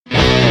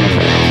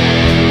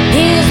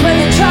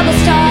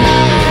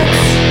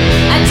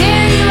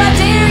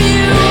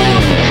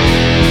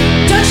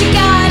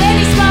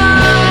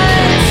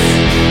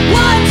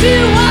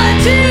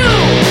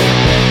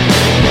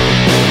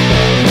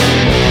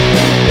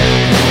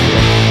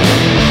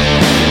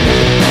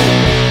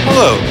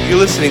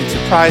listening to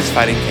Prize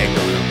Fighting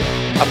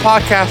Kangaroo, a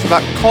podcast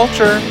about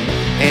culture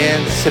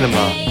and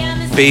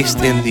cinema based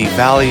in the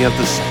Valley of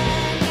the Sun.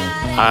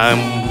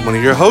 I'm one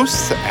of your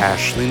hosts,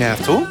 Ashley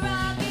Naftul.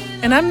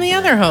 And I'm the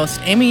other host,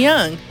 Amy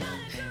Young.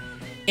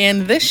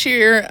 And this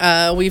year,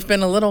 we've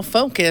been a little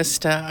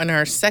focused on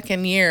our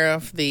second year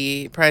of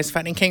the Prize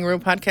Fighting Kangaroo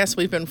podcast.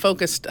 We've been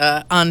focused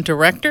on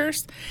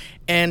directors.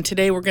 And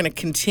today we're going to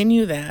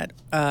continue that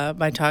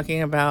by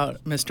talking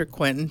about Mr.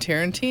 Quentin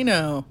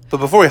Tarantino. But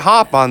before we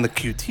hop on the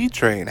QT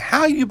train,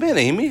 how you been,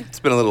 Amy? It's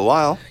been a little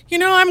while. You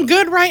know, I'm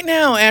good right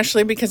now,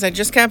 Ashley, because I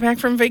just got back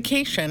from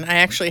vacation. I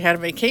actually had a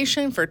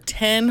vacation for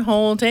 10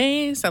 whole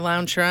days. I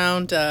lounged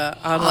around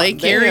on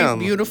Lake Erie,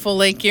 beautiful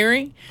Lake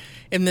Erie,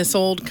 in this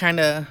old kind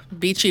of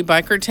beachy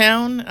biker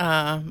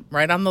town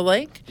right on the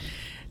lake.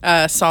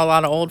 Saw a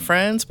lot of old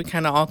friends. We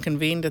kind of all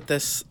convened at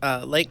this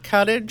lake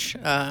cottage.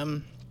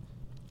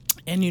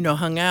 And, you know,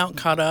 hung out,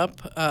 caught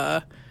up.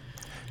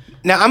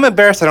 Now, I'm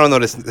embarrassed I don't know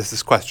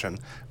this question,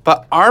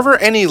 but are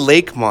there any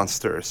lake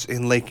monsters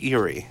in Lake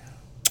Erie?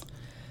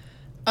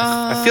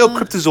 I feel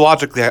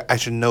cryptozoologically I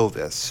should know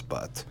this,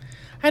 but...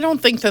 I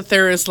don't think that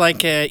there is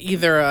like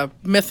either a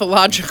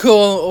mythological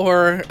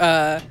or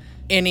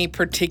any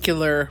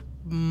particular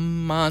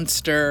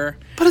monster.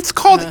 But it's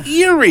called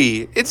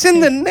Erie. It's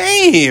in the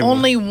name.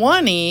 Only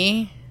one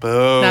E.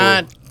 Boo.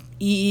 Not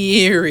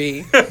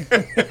Erie.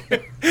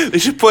 They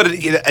should put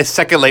a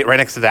second lake right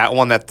next to that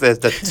one. That's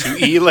the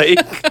 2E lake.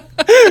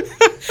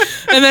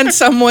 And then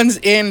someone's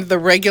in the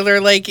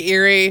regular Lake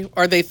Erie,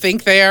 or they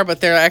think they are,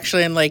 but they're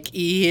actually in Lake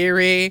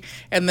Erie.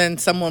 And then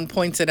someone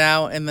points it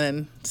out, and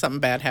then something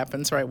bad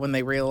happens right when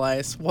they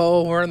realize,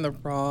 whoa, we're in the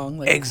wrong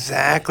lake.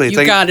 Exactly.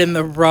 You got in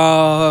the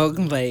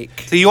wrong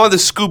lake. So you want the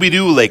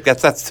Scooby-Doo lake.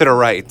 That's to the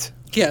right.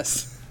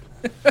 Yes.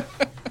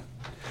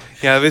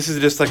 Yeah, this is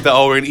just like we're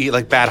going to eat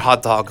like bad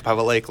hot dogs by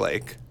the lake.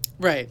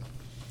 Right.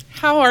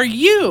 How are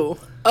you?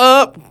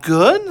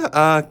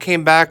 Good.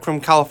 Came back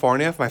from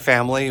California with my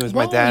family. It was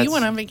my dad's. You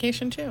went on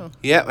vacation too.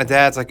 Yeah, my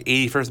dad's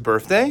 81st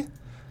birthday.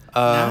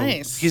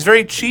 Nice. He's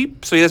very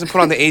cheap, so he doesn't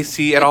put on the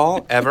AC at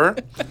all, ever.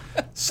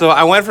 So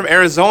I went from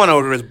Arizona,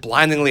 where it was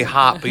blindingly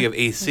hot, but you have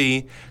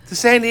AC, to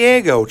San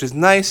Diego, which is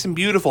nice and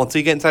beautiful until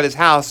you get inside his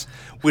house,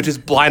 which is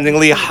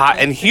blindingly hot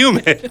and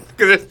humid because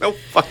there's no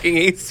fucking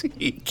AC.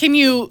 Can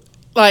you,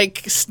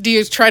 do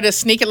you try to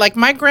sneak it? Like,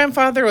 my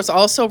grandfather was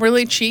also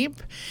really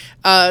cheap.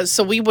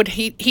 So we would,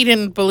 he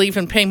didn't believe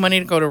in paying money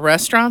to go to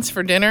restaurants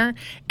for dinner.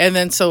 And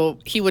then so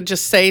he would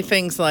just say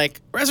things like,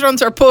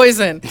 restaurants are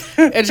poison.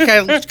 And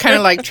just kind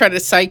of like try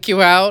to psych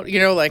you out, you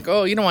know, like,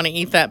 oh, you don't want to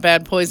eat that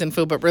bad poison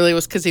food. But really it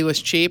was because he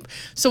was cheap.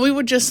 So we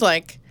would just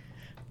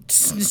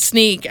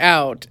sneak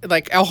out.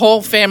 Like a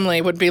whole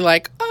family would be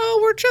like, oh,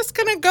 we're just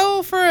going to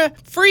go for a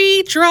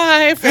free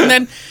drive. And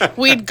then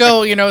we'd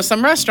go, you know,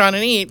 some restaurant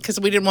and eat because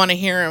we didn't want to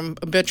hear him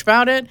bitch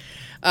about it.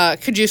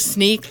 Could you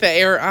sneak the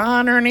air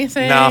on or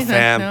anything? No,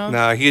 fam.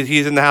 No,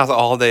 he's in the house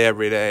all day,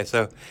 every day.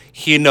 So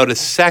he'd know the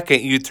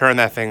second you turn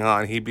that thing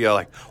on, he'd be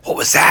like, what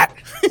was that?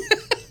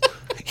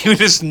 He would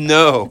just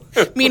know.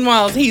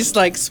 Meanwhile, he's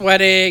like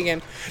sweating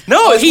and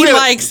he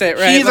likes it,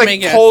 right?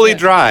 He's totally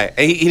dry.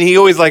 And he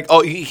always goes,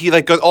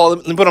 oh,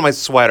 let me put on my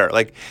sweater.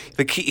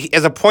 He,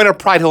 as a point of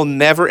pride, he'll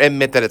never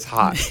admit that it's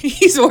hot.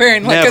 He's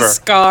wearing a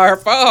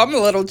scarf. Oh, I'm a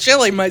little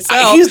chilly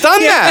myself. He's done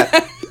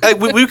that.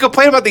 We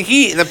complain about the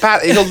heat in the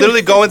past. He'll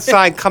literally go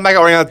inside, come back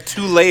out wearing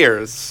 2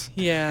 layers.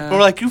 Yeah. And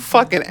we're like, you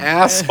fucking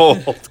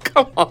asshole.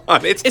 Come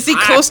on. Is he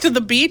close to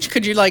the beach?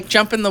 Could you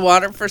jump in the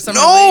water for some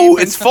No,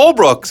 it's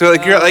Fallbrook. So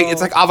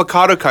it's like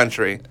avocado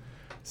country.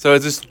 So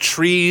it's just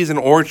trees and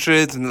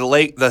orchards, and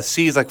the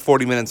sea is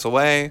 40 minutes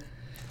away.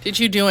 Did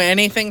you do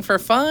anything for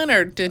fun,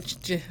 or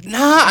did you?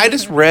 Nah, I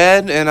just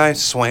read and I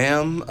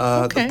swam.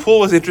 Okay. The pool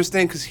was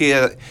interesting because he's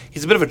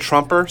a bit of a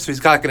Trumper, so he's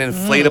got an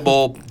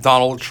inflatable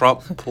Donald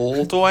Trump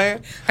pool toy.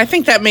 I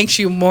think that makes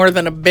you more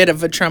than a bit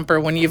of a Trumper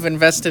when you've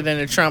invested in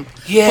a Trump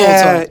pool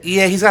toy.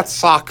 Yeah, he's got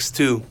socks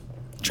too.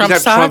 Trump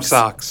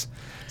socks?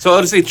 So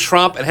I'll just say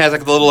Trump and has a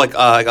little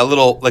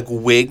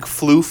wig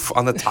floof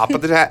on the top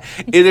of the hat.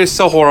 It is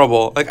so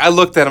horrible. I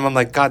looked at him, I'm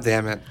like, God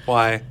damn it,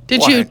 why?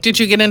 Did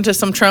you get into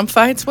some Trump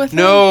fights with him?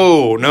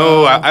 No.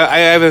 I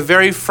have a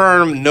very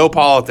firm no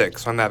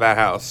politics on that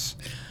house.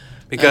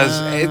 Because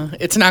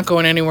it's not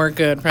going anywhere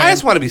good, right? I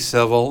just want to be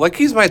civil.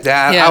 He's my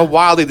dad. Yeah. I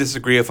wildly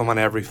disagree with him on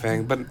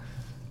everything, but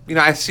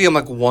I see him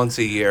once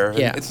a year.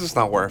 Yeah. It's just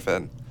not worth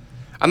it.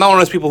 I'm not one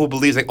of those people who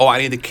believes I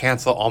need to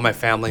cancel all my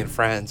family and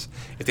friends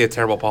if they have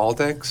terrible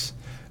politics.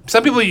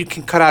 Some people you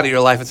can cut out of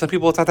your life, and some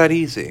people it's not that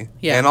easy.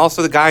 Yeah. And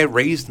also the guy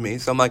raised me,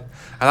 so I'm not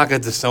going to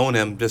disown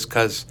him just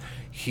because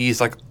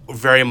he's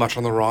very much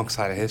on the wrong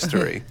side of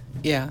history.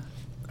 Yeah.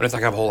 But it's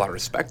I have a whole lot of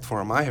respect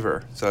for him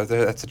either. So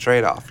that's a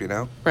trade-off,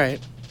 Right.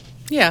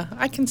 Yeah,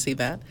 I can see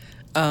that.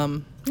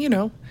 A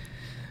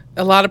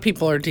lot of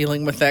people are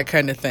dealing with that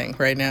kind of thing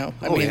right now.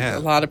 A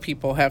lot of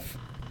people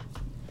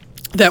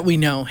that we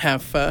know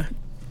have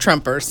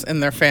Trumpers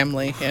in their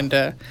family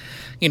and,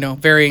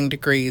 varying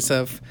degrees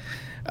of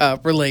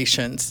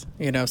relations.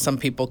 You know, some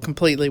people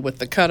completely with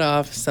the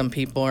cutoff. Some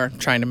people are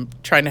trying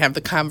to have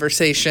the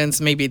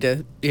conversations, maybe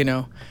to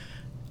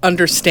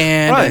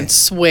understand and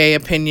sway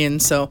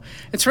opinions. So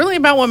it's really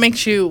about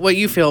what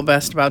you feel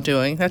best about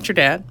doing. That's your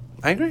dad.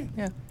 I agree.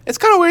 Yeah. It's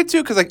kind of weird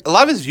too, because like a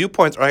lot of his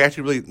viewpoints are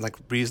actually really like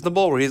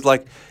reasonable. Where he's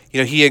like,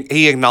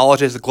 he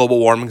acknowledges that global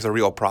warming is a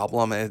real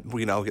problem, and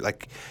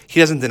he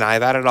doesn't deny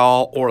that at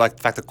all, or like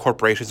the fact that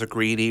corporations are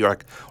greedy, or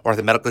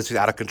the medical industry is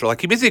out of control.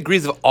 Like he basically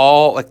agrees with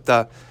all like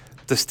the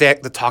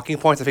talking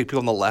points I think people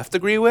on the left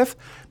agree with,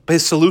 but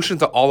his solution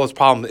to all those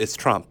problems is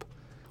Trump,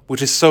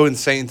 which is so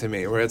insane to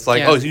me. Where it's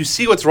like, oh, you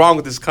see what's wrong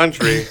with this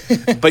country,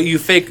 but you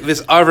think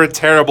this other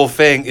terrible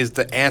thing is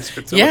the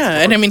answer to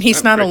and I mean,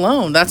 he's not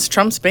alone. That's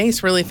Trump's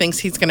base really thinks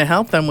he's going to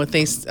help them with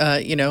these,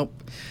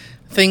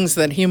 things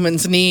that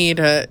humans need,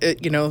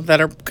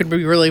 that could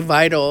be really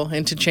vital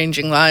into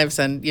changing lives.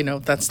 And,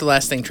 that's the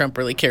last thing Trump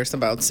really cares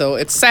about. So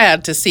it's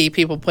sad to see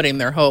people putting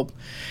their hope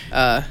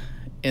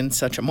in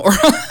such a moron.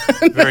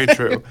 Very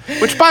true.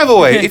 Which, by the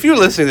way, if you're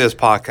listening to this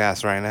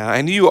podcast right now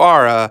and you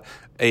are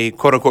a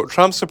quote-unquote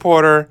Trump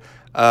supporter,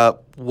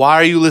 why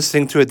are you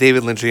listening to a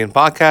David Lynchian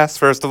podcast,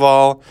 first of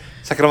all?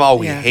 Second of all,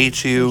 we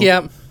hate you.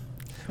 Yep.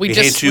 We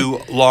hate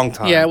you long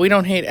time. Yeah, we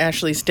don't hate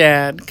Ashley's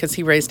dad because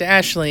he raised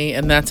Ashley,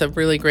 and that's a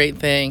really great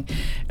thing.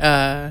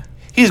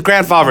 He's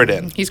grandfathered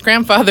in. He's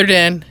grandfathered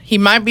in. He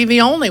might be the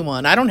only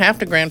one. I don't have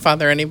to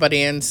grandfather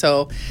anybody in,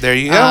 so... There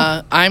you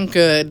go. I'm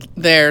good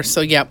there.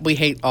 So, we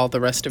hate all the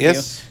rest of you.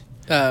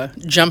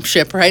 Jump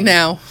ship right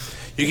now.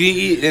 You can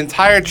eat an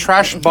entire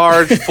trash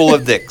barge full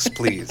of dicks,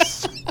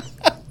 please.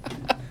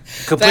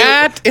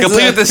 Complete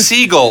with the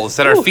seagulls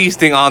that are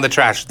feasting on the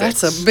trash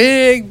dicks. That's a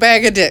big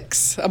bag of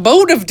dicks. A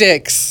boat of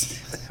dicks.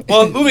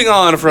 Well, moving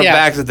on from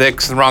bags of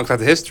dicks and wrong side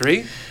of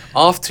history,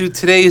 off to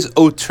today's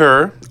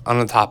auteur on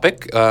the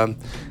topic,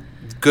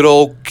 good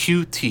old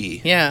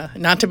QT. Yeah,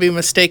 not to be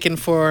mistaken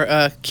for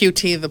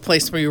QT, the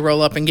place where you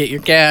roll up and get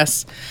your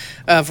gas,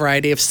 a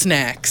variety of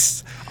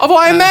snacks. Although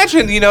I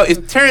imagine, if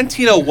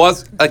Tarantino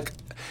was like...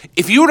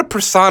 If you were to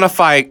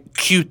personify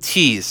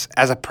QTs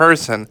as a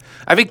person,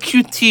 I think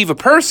QT, the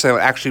person,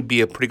 would actually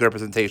be a pretty good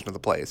representation of the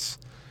place.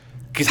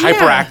 He's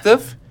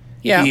hyperactive.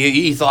 Yeah. He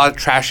eats a lot of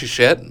trashy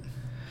shit.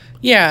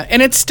 Yeah,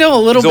 and it's still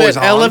a little bit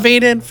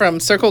elevated from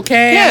Circle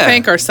K, I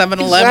think, or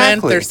 7-Eleven.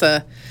 Exactly. There's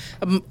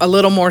a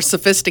little more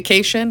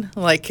sophistication.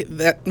 Like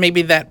that,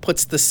 maybe that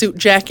puts the suit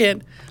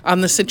jacket on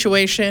the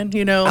situation,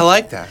 I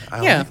like that. I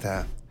like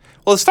that.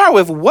 Well, let's start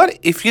with, what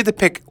if you had to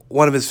pick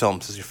one of his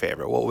films as your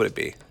favorite, what would it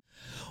be?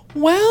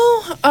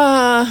 Well,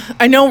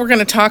 I know we're going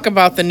to talk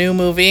about the new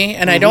movie,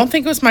 and I don't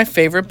think it was my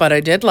favorite, but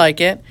I did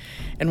like it,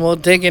 and we'll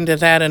dig into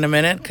that in a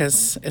minute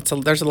because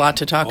there's a lot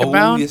to talk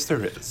about. Oh, yes,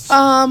 there is.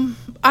 I'm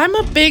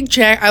a big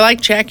I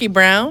like Jackie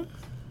Brown.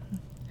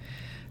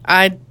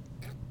 It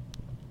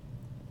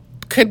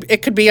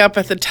could be up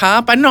at the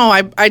top. I know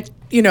I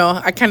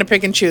kind of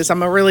pick and choose.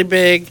 I'm a really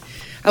big.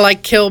 I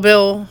like Kill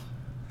Bill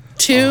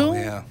 2. Oh,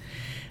 yeah.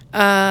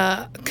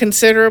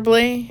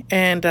 Considerably,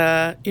 and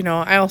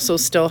I also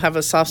still have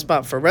a soft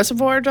spot for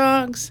Reservoir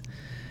Dogs.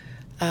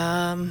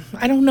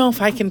 I don't know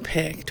if I can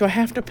pick. Do I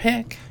have to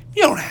pick?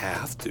 You don't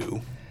have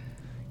to.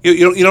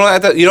 You don't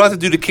have to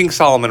do the King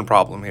Solomon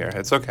problem here.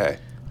 It's okay.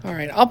 All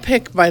right, I'll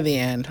pick by the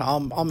end.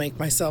 I'll make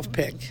myself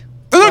pick.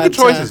 Those are good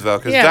choices though,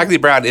 because Jackie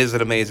Brown is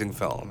an amazing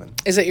film.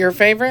 Is it your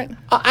favorite?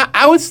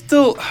 I would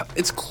still.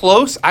 It's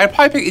close. I'd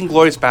probably pick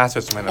Inglourious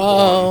Basterds for my number one.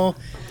 Oh,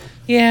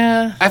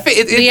 yeah. I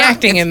think the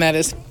acting in that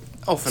is.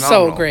 Oh,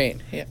 phenomenal. So great.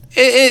 Yeah.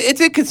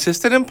 It's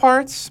inconsistent in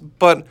parts,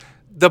 but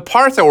the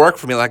parts that work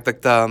for me, like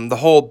the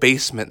whole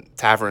basement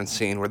tavern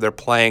scene where they're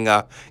playing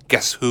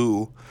Guess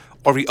Who,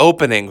 or the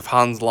opening with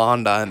Hans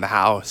Landa in the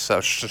house,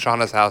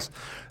 Shoshana's house.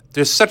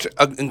 There's such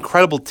an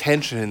incredible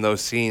tension in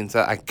those scenes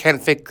that I can't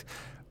think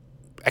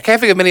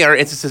of many other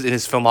instances in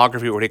his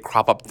filmography where they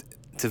crop up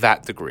to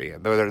that degree.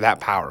 They're that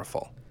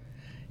powerful.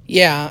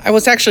 Yeah, I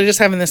was actually just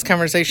having this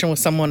conversation with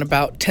someone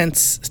about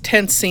tense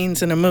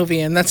scenes in a movie,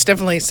 and that's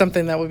definitely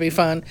something that would be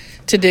fun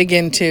to dig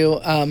into.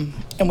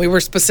 And we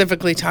were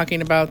specifically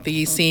talking about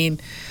the scene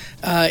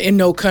in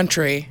No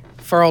Country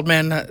for Old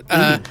Men,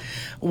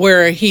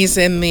 where he's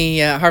in the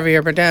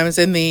Javier Bardem is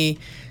in the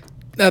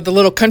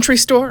little country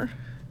store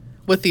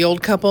with the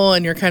old couple,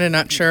 and you're kind of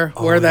not sure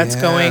where that's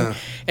going.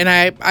 And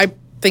I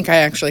think I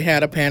actually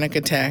had a panic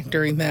attack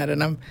during that,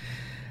 and I'm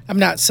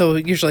not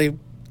usually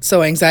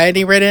so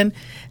anxiety riddled,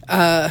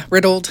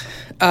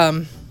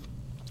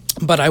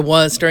 but I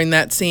was during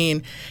that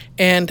scene.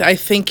 And I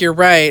think you're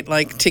right,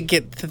 like, to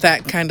get to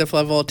that kind of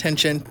level of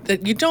tension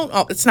that you don't.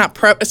 It's not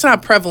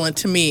prevalent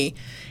to me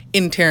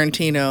in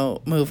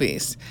Tarantino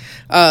movies.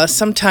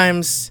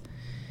 Sometimes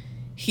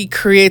he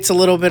creates a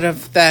little bit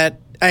of that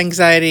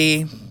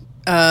anxiety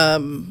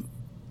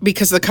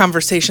because the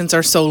conversations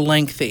are so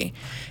lengthy,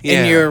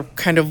 and you're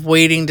kind of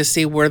waiting to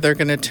see where they're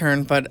going to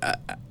turn. But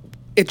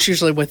it's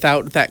usually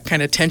without that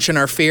kind of tension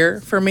or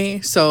fear for me.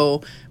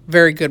 So,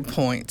 very good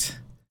point.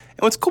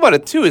 what's cool about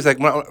it too is like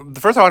the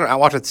first time I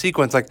watched that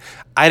sequence, like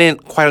I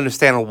didn't quite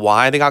understand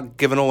why they got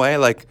given away.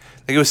 Like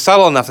it was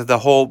subtle enough that the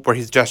whole where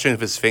he's gesturing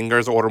with his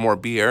fingers, order more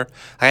beer.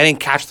 I didn't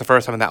catch the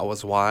first time that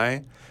was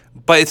why,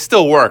 but it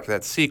still worked,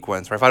 that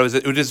sequence. Right? I thought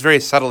it was just very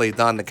subtly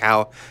done, like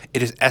how it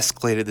just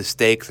escalated the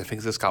stakes. I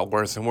think this got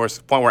worse and worse to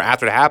the point where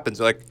after it happens,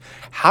 you're like,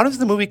 how does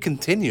the movie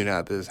continue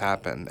now that this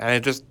happened? And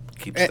it just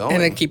keeps going.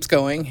 And it keeps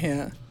going,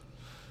 yeah.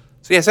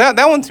 So yeah, so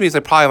that one to me is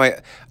like probably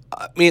my.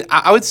 I mean,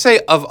 I would say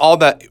of all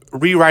the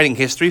rewriting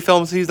history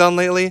films he's done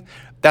lately,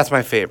 that's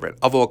my favorite.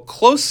 Although a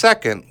close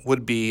second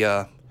would be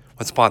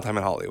Once Upon a Time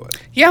in Hollywood.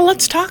 Yeah,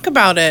 let's talk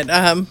about it.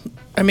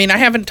 I mean, I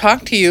haven't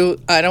talked to you,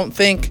 I don't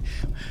think,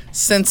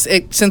 since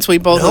we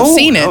both have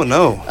seen it.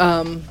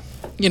 No.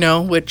 You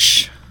know,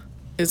 which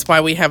is why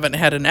we haven't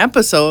had an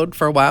episode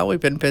for a while. We've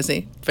been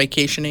busy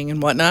vacationing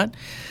and whatnot.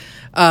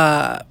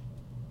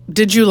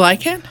 Did you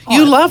like it?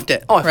 You loved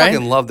it. Oh, I right?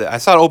 fucking loved it. I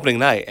saw it opening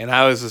night, and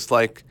I was just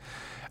like,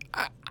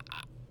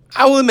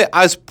 I will admit,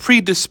 I was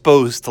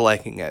predisposed to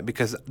liking it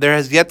because there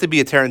has yet to be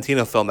a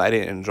Tarantino film that I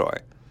didn't enjoy.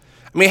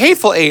 I mean,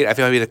 Hateful Eight, I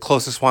feel might be the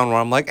closest one where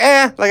I'm like,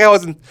 I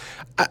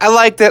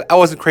liked it. I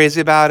wasn't crazy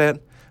about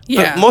it.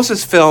 Yeah. But most of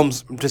his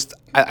films,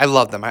 I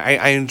love them.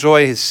 I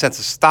enjoy his sense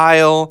of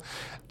style,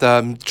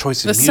 the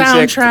choice of music,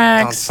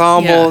 soundtracks, the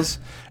ensembles.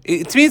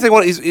 Yeah. To me,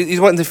 he's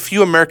one of the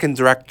few American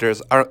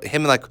directors,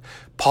 him and like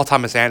Paul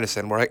Thomas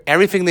Anderson, where like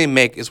everything they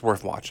make is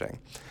worth watching.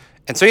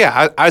 And so,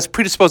 yeah, I was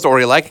predisposed to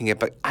already liking it,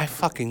 but I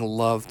fucking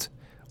loved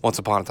Once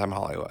Upon a Time in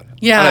Hollywood.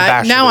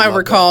 Yeah, now I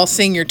recall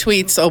seeing your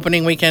tweets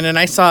opening weekend, and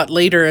I saw it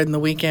later in the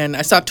weekend.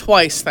 I saw it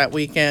twice that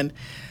weekend,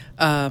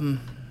 and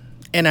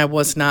I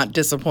was not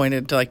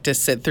disappointed to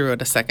sit through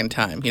it a second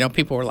time. You know,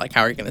 people were like,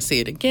 how are you going to see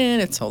it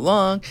again? It's so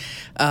long.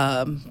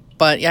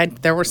 But, yeah,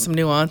 there were some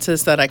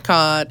nuances that I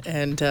caught,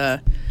 and,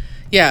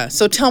 yeah.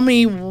 So tell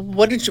me,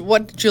 what did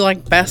you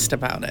like best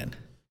about it?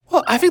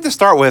 Well, I think to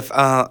start with,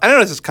 I know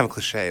this is kind of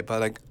cliche,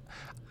 but, like,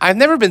 I've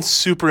never been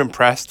super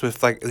impressed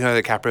with, like, Leonardo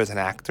DiCaprio as an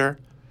actor.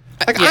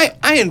 Like, yeah.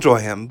 I enjoy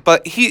him,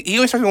 but he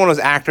always strikes me one of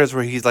those actors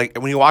where he's like,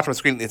 when you watch him on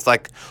screen, it's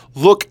like,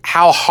 look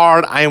how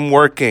hard I am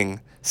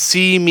working.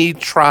 See me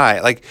try.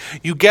 Like,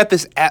 you get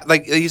this,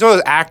 like, he's one of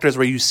those actors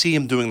where you see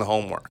him doing the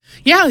homework.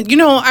 Yeah, you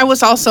know, I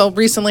was also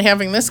recently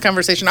having this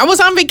conversation. I was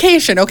on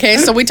vacation, okay?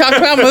 So we talk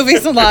about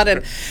movies a lot,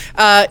 and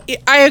I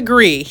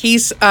agree.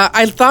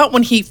 I thought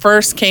when he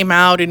first came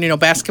out and, you know,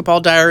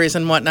 Basketball Diaries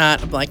and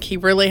whatnot, I'm like, he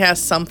really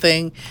has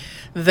something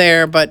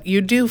there, but you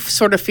do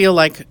sort of feel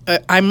like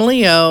I'm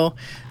Leo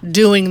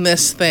doing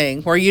this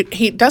thing where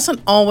he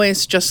doesn't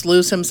always just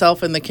lose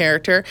himself in the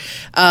character.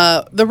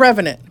 The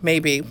Revenant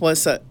maybe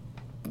was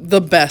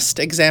the best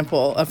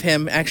example of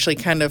him actually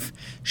kind of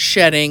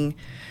shedding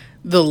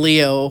the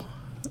Leo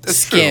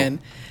skin.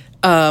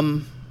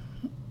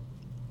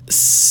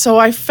 So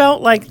I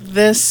felt like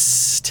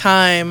this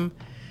time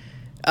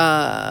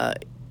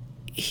it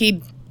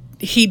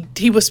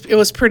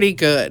was pretty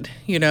good,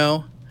 you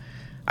know.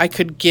 I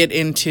could get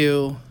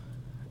into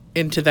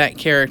that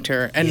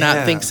character and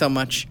not think so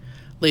much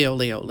Leo.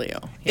 Yeah.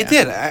 It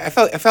did. I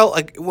felt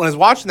like when I was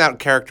watching that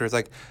character, it's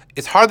like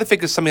it's hard to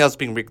think of somebody else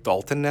being Rick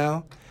Dalton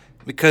now,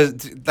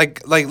 because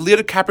like Leo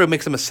DiCaprio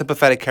makes him a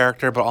sympathetic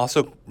character, but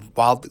also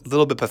a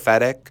little bit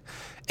pathetic,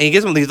 and he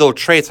gives him these little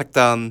traits. Like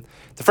the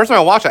first time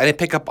I watched it, I didn't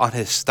pick up on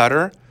his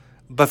stutter,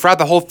 but throughout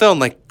the whole film,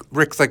 like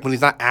Rick's like when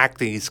he's not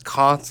acting, he's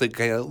constantly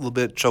kind of a little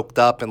bit choked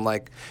up and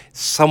like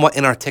somewhat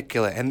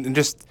inarticulate, and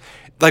just.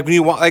 Like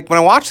when I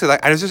watched it,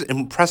 like I was just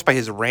impressed by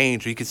his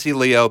range. You could see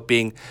Leo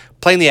playing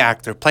the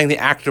actor, playing the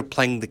character,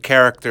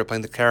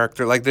 playing the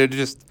character. Like there are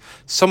just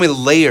so many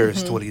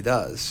layers to what he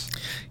does.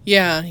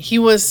 Yeah, he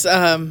was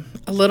a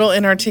little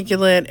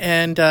inarticulate,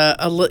 and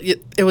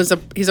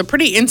he's a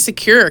pretty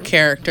insecure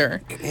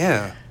character.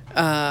 Yeah,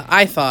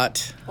 I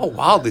thought. Oh,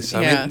 wildly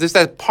so. Yeah. I mean, there's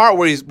that part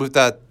where he's with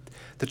the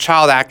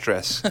child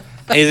actress.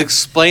 And he's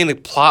explaining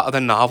the plot of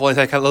the novel. He's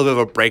like a little bit of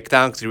a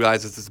breakdown because he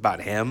realizes it's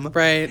about him.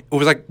 Right. It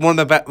was like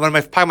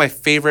probably my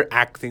favorite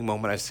acting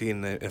moment I've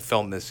seen in a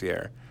film this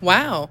year.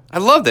 Wow. I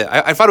loved it.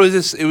 I thought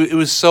it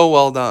was so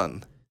well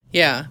done.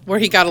 Yeah, where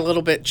he got a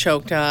little bit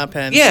choked up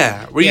and you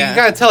can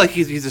kind of tell like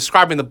he's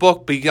describing the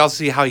book, but you can also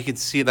see how he can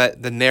see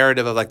that the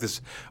narrative of like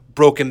this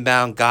broken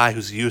down guy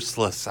who's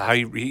useless. How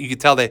you can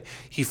tell that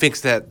he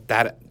thinks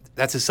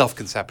that's his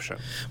self-conception.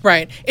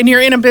 Right. And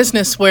you're in a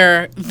business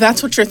where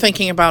that's what you're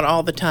thinking about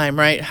all the time,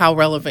 right? How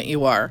relevant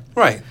you are.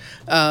 Right.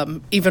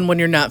 Even when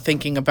you're not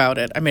thinking about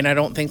it. I mean, I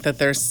don't think that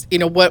there's, you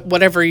know,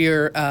 whatever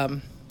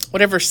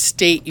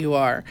state you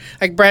are.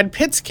 Like Brad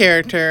Pitt's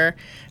character,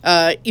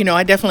 you know,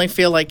 I definitely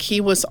feel like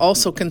he was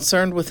also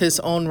concerned with his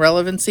own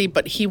relevancy,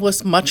 but he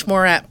was much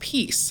more at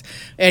peace.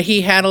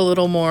 He had a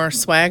little more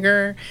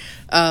swagger.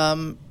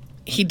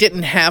 He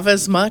didn't have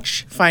as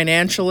much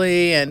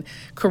financially and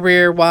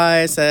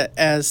career-wise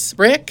as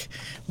Rick,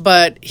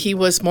 but he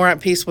was more at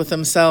peace with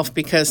himself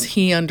because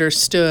he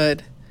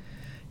understood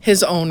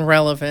his own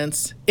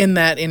relevance in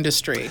that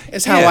industry,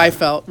 is how I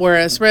felt.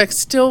 Whereas Rick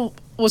still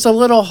was a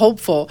little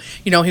hopeful.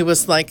 You know, he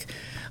was like,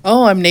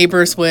 oh, I'm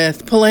neighbors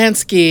with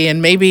Polanski,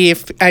 and maybe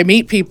if I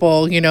meet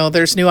people,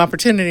 there's new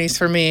opportunities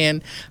for me,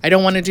 and I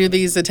don't want to do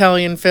these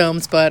Italian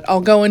films, but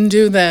I'll go and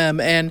do them.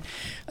 And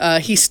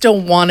he still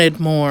wanted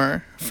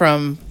more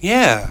from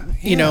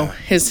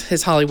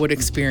his Hollywood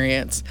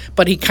experience,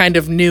 but he kind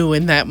of knew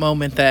in that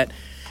moment that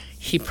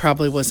he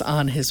probably was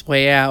on his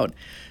way out,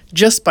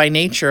 just by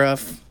nature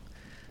of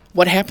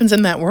what happens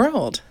in that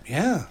world.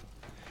 Yeah.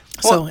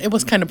 So it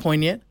was kind of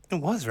poignant. It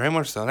was very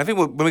much so. And I think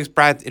what makes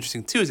Brad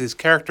interesting, too, is his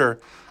character,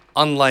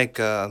 unlike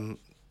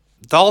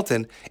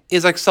Dalton,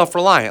 is like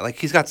self-reliant. Like,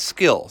 he's got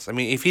skills. I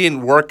mean, if he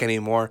didn't work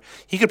anymore,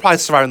 he could probably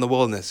survive in the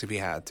wilderness if he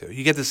had to.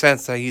 You get the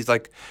sense that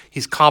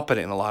he's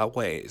competent in a lot of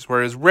ways.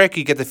 Whereas Rick,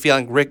 you get the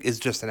feeling Rick is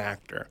just an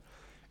actor.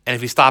 And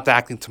if he stopped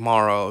acting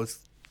tomorrow,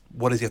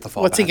 what does he have to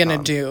fall back on? What's he going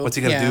to do? What's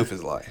he going to do with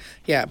his life?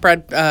 Yeah,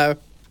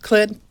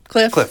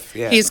 Cliff,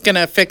 yeah. He's going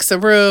to fix a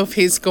roof.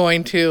 He's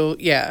going to,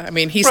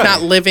 he's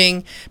not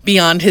living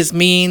beyond his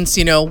means,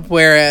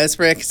 whereas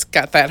Rick's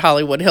got that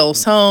Hollywood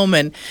Hills home.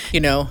 And,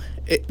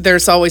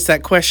 there's always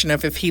that question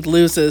of if he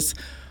loses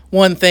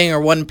one thing or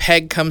one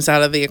peg comes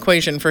out of the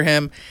equation for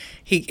him,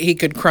 he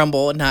could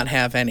crumble and not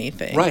have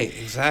anything. Right,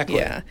 exactly.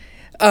 Yeah.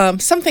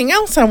 Something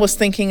else I was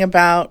thinking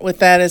about with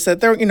that is that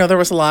there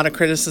was a lot of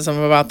criticism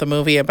about the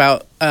movie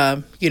about,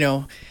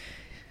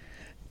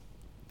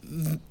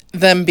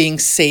 them being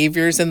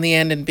saviors in the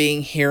end and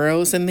being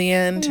heroes in the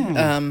end.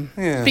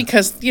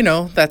 Because,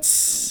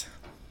 that's,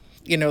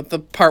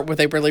 the part where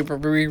they really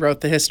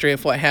rewrote the history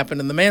of what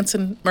happened in the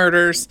Manson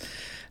murders,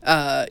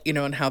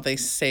 and how they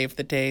saved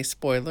the day,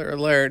 spoiler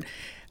alert.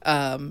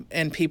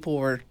 And people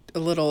were a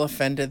little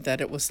offended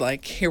that it was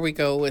like, here we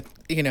go with,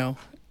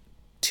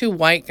 two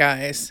white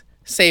guys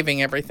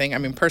saving everything. I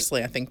mean,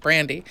 personally, I think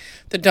Brandy,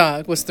 the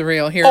dog, was the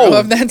real hero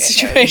of that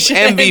situation.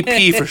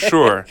 MVP for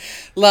sure.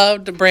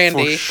 Loved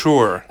Brandy. For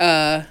sure.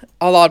 A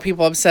lot of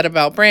people upset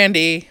about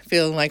Brandy,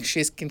 feeling like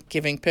she's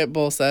giving pit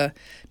bulls a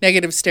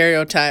negative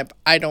stereotype.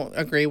 I don't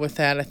agree with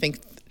that. I think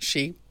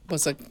she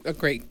was a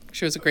great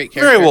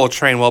character. Very well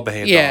trained, well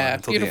behaved. Yeah,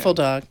 beautiful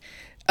dog.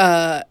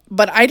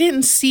 But I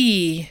didn't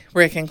see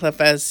Rick and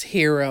Cliff as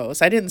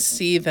heroes. I didn't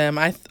see them.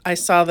 I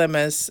saw them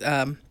as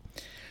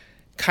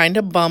kind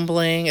of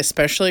bumbling,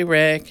 especially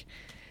Rick.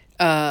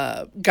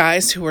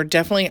 Guys who were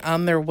definitely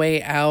on their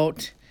way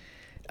out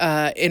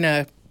in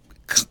a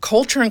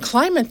culture and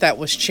climate that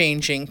was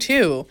changing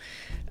too.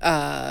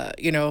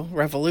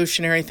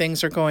 Revolutionary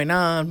things are going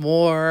on,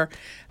 war.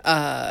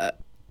 And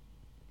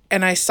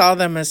I saw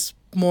them as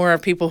more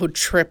people who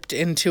tripped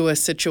into a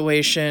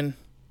situation.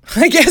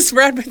 I guess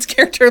Brad Pitt's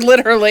character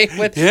literally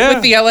with the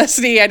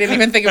LSD. I didn't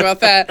even think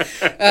about that.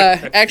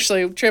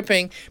 Actually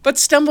tripping, but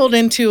stumbled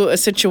into a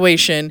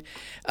situation,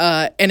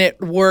 and it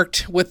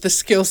worked with the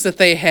skills that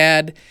they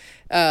had.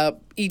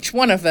 Each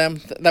one of them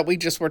that we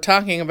just were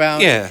talking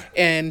about. Yeah.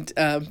 And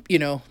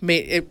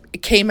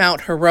it came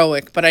out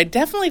heroic, but I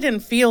definitely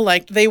didn't feel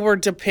like they were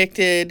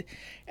depicted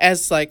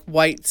as like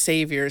white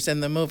saviors in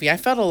the movie. I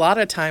felt a lot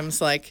of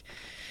times like,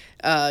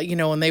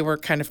 when they were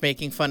kind of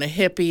making fun of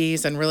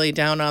hippies and really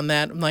down on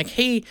that, I'm like,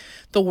 hey,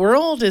 the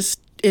world is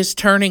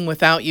turning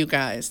without you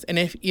guys. And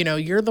if,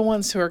 you're the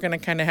ones who are going to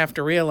kind of have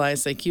to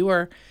realize like you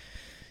are,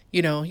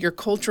 you're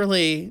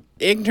culturally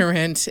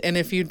ignorant. And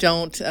if you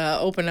don't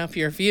open up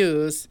your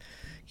views,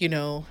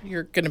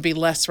 you're going to be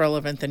less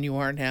relevant than you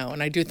are now.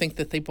 And I do think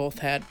that they both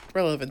had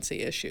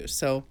relevancy issues.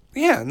 So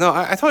yeah, no,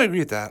 I totally agree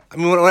with that. I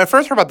mean, when I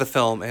first heard about the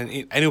film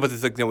and I knew about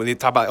this, when they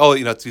talk about,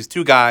 it's these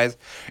two guys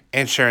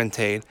and Sharon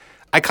Tate,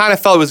 I kind of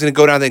felt it was going to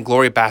go down the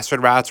Inglourious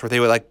Bastard routes where they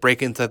would like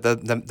break into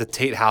the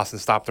Tate house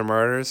and stop the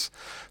murders.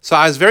 So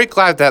I was very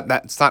glad that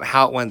that's not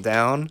how it went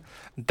down.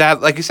 That,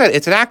 like you said,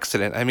 it's an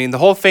accident. I mean, the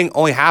whole thing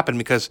only happened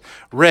because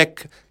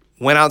Rick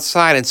went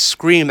outside and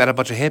screamed at a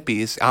bunch of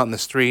hippies out in the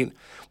street,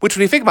 which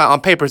when you think about it on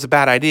paper is a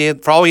bad idea.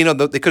 For all you know,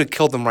 they could have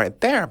killed them right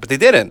there, but they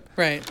didn't.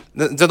 Right.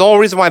 The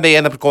only reason why they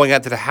end up going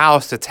out to the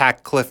house to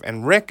attack Cliff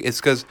and Rick is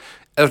because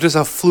it was just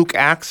a fluke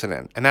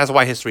accident, and that's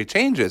why history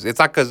changes. It's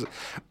not because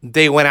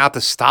they went out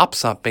to stop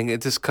something.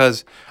 It's just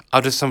because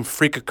of just some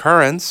freak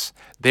occurrence.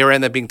 They were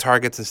end up being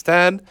targets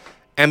instead,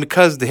 and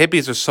because the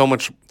hippies are so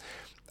much.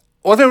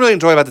 What I really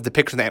enjoy about the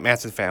depiction of the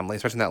Manson family,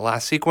 especially in that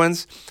last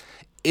sequence,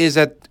 is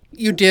that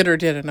you did or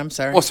didn't. I'm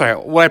sorry. Oh, sorry.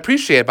 What I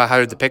appreciate about how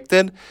they're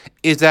depicted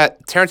is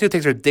that Tarantino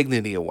takes their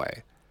dignity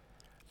away.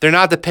 They're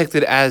not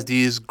depicted as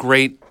these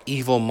great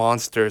evil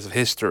monsters of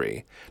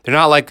history. They're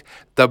not like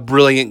the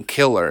brilliant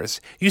killers.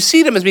 You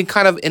see them as being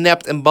kind of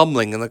inept and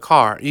bumbling in the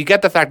car. You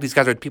get the fact these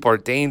people are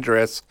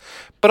dangerous,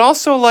 but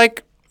also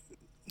like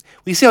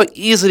we see how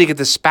easily they get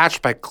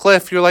dispatched by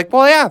Cliff. You're like,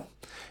 well, yeah.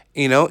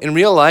 In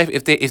real life,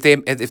 if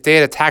they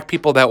had attacked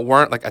people that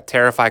weren't like a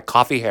terrified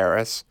Coffee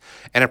Harris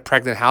and a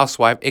pregnant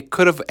housewife, it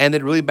could have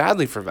ended really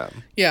badly for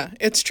them. Yeah,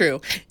 it's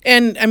true.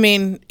 And I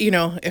mean,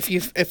 if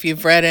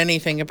you've read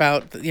anything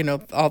about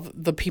all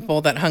the people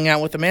that hung out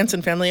with the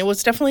Manson family, it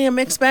was definitely a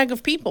mixed bag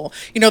of people.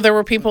 There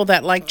were people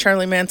that liked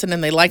Charlie Manson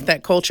and they liked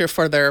that culture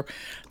for their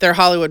their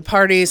Hollywood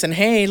parties and,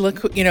 hey,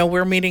 look,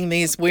 we're meeting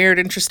these weird,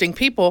 interesting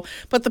people.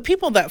 But the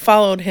people that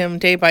followed him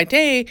day by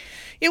day,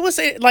 it was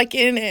like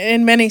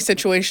in many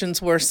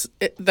situations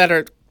that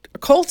are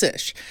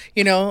cultish.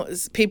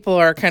 People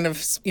are kind of,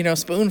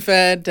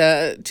 spoon-fed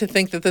to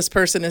think that this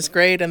person is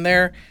great, and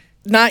they're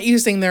not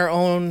using their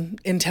own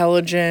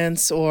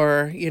intelligence,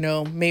 or,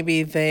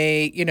 maybe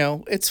they,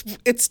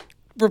 it's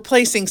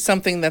replacing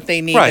something that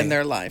they need in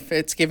their life.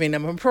 It's giving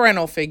them a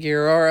parental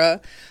figure or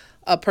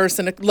a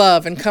person to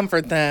love and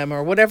comfort them,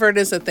 or whatever it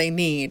is that they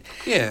need.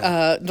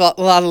 Yeah. A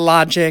lot of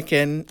logic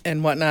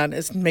and whatnot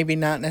is maybe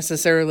not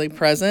necessarily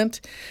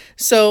present.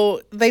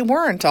 So they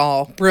weren't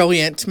all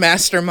brilliant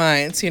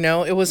masterminds,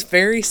 It was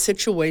very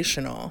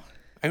situational.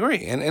 I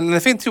agree. And the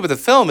thing, too, with the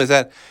film is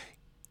that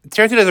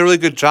Tarantino does a really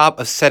good job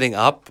of setting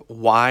up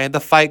why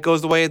the fight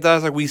goes the way it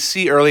does. Like, we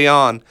see early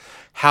on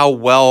how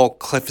well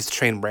Cliff has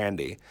trained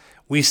Brandy.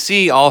 We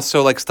see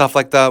also like stuff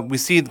like we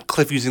see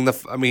Cliff using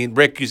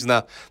Rick using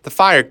the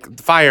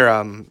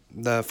flamethrower.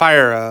 The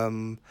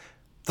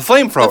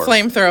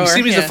flamethrower. We see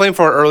him use the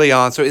flamethrower early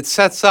on, so it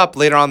sets up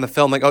later on in the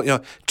film like,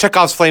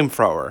 Chekhov's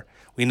flamethrower.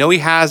 We know he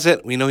has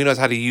it. We know he knows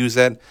how to use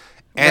it.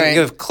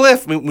 And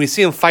Cliff, we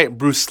see him fight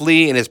Bruce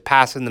Lee in his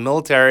past in the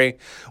military.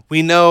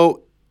 We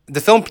know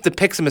the film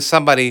depicts him as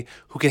somebody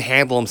who can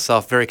handle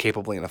himself very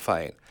capably in a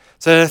fight.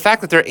 So the fact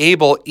that they're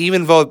able,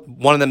 even though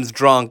one of them is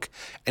drunk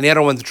and the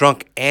other one's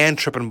drunk and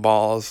tripping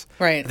balls.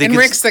 Right. And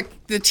Rick's the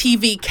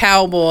TV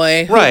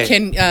cowboy who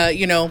can,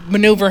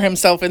 maneuver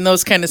himself in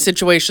those kind of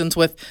situations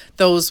with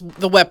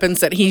the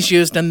weapons that he's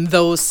used in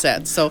those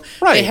sets. So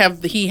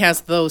he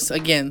has those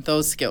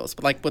skills,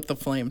 like with the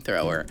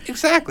flamethrower.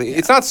 Exactly. Yeah.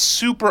 It's not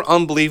super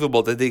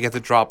unbelievable that they get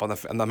the drop on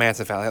the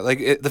Manson family.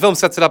 Like the film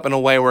sets it up in a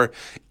way where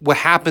what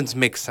happens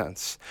makes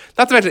sense.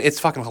 Not to mention, it's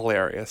fucking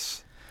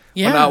hilarious.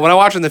 Yeah. When I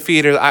watched in the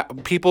theater,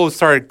 people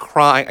started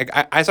crying.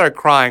 I started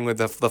crying when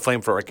the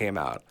flamethrower came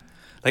out.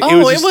 Like, it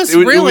was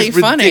really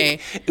funny.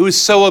 It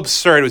was so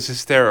absurd. It was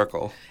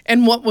hysterical.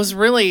 And what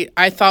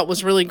I thought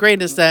was really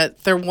great is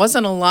that there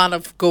wasn't a lot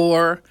of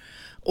gore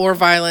or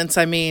violence.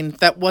 I mean,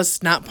 that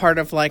was not part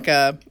of like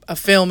a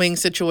filming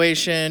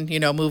situation,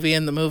 movie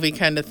in the movie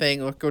kind of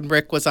thing, like when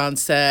Rick was on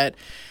set.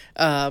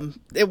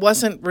 It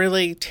wasn't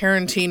really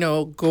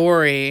Tarantino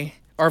gory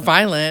or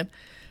violent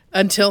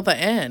until the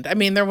end. I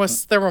mean, there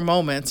were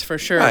moments for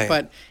sure,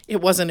 but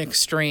it wasn't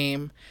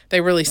extreme.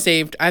 They really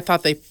saved. I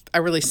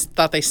really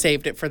thought they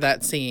saved it for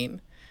that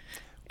scene,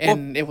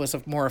 and it was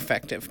more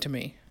effective to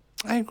me.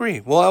 I agree.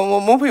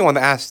 Well, one thing I want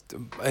to ask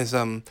is,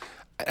 I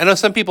know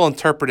some people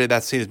interpreted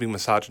that scene as being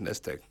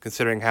misogynistic,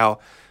 considering how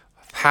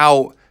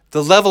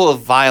the level of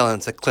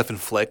violence that Cliff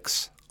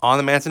inflicts on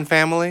the Manson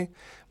family,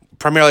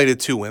 primarily to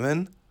two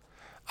women.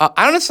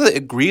 I don't necessarily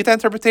agree with that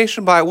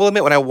interpretation, but I will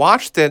admit when I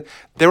watched it,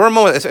 there were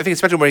moments, I think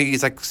especially where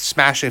he's like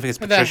smashing,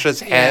 Patricia's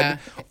head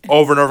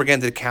over and over again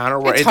to the counter,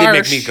 where it did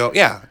make me go,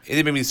 it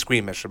did make me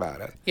squeamish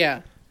about it.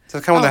 Yeah. So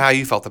I kind of wonder how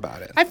you felt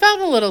about it. I felt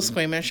a little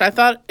squeamish. I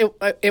thought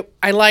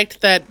I liked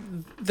that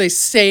they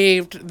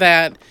saved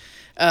that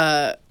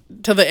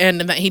to the end,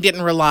 and that he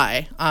didn't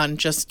rely on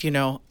just,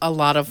 a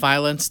lot of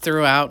violence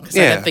throughout, because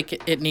I didn't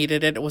think it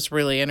needed it. It was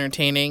really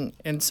entertaining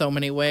in so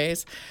many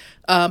ways.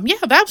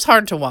 That was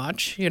hard to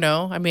watch,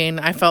 I mean,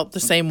 I felt the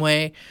same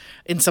way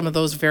in some of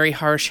those very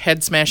harsh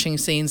head-smashing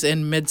scenes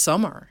in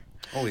Midsommar.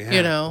 Oh,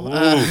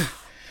 yeah.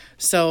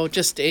 So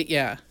just,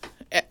 I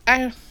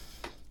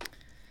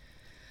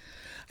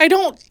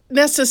don't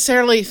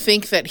necessarily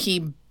think that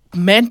he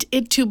meant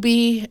it to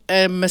be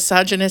a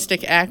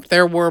misogynistic act.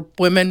 There were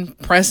women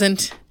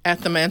present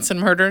at the Manson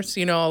murders.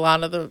 It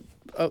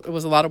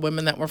was a lot of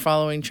women that were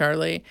following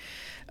Charlie.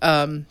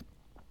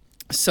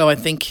 So I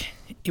think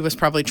he was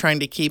probably trying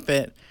to keep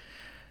it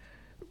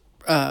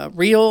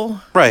real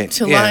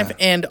to life,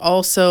 and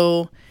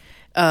also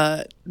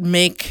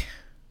make,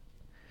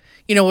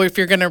 if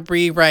you're going to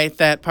rewrite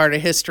that part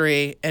of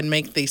history and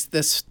make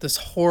this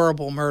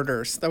horrible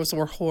murders, those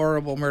were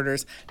horrible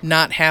murders,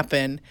 not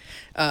happen,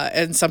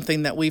 and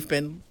something that we've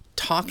been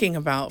talking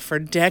about for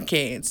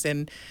decades,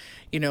 and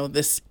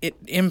this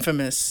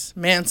infamous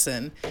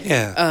Manson.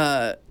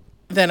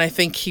 Then I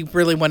think he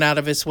really went out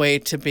of his way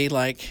to be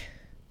like,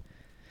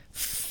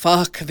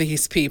 fuck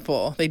these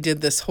people. They did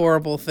this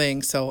horrible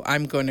thing, so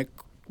I'm going to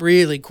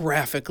really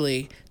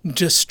graphically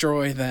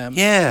destroy them.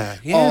 Yeah.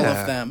 All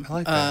of them. I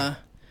like that.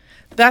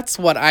 That's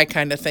what I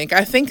kind of think.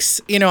 I think,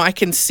 I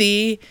can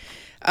see,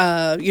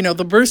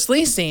 the Bruce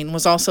Lee scene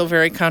was also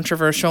very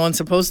controversial, and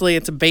supposedly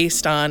it's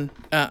based on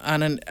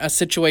a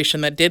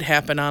situation that did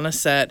happen on a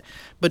set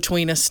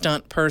between a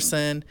stunt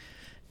person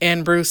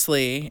and Bruce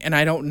Lee, and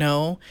I don't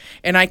know.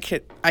 And I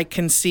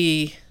can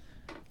see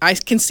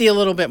a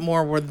little bit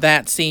more where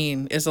that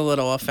scene is a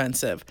little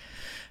offensive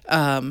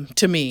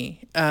to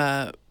me.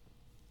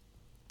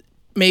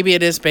 Maybe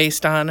it is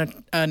based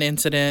on an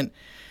incident,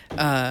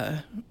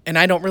 and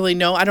I don't really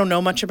know. I don't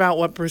know much about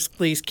what Bruce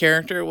Lee's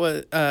character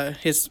was,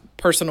 his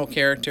personal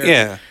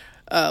character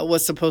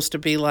was supposed to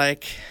be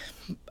like.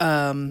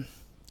 And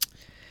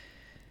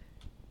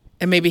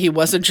maybe he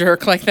was a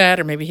jerk like that,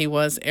 or maybe he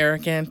was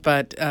arrogant,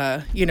 but,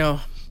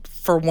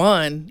 for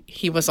one,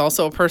 he was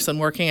also a person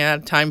working at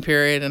a time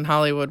period in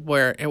Hollywood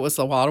where it was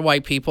a lot of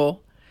white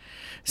people.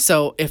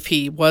 So if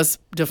he was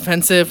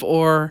defensive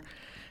or,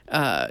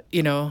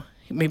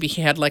 maybe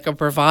he had like a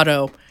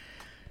bravado,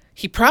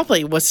 he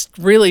probably was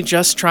really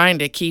just trying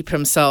to keep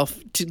himself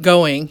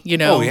going,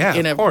 in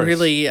a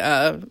really,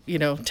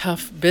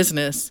 tough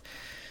business.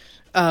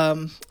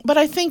 But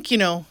I think,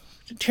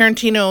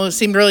 Tarantino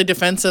seemed really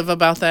defensive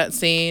about that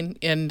scene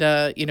and,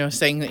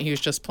 saying that he was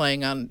just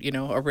playing on,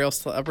 a real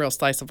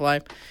slice of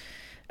life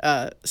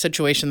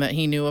situation that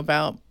he knew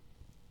about.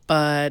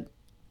 But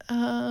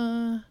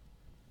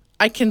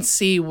I can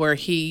see where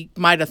he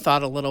might have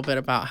thought a little bit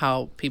about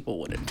how people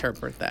would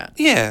interpret that.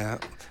 Yeah.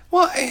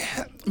 Well,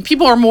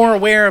 people are more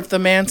aware of the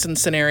Manson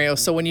scenario.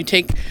 So when you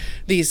take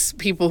these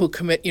people who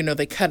commit,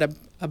 they cut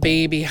a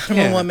baby out of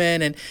a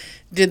woman and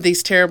did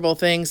these terrible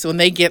things, when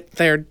they get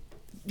their,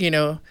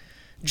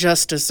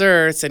 just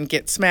desserts and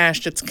get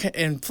smashed,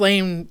 and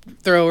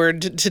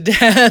flamethrowered to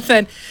death,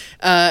 and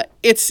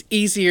it's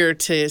easier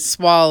to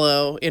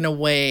swallow in a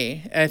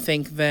way, I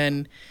think,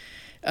 than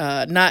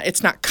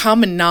it's not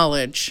common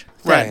knowledge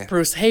that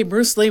Bruce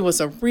Lee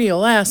was a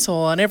real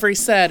asshole on every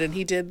set, and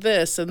he did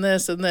this and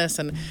this and this,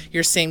 and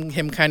you're seeing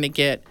him kind of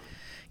get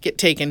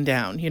taken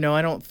down.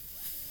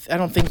 I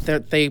don't think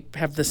that they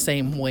have the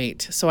same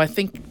weight. So I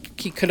think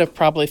he could have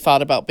probably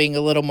thought about being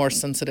a little more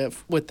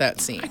sensitive with that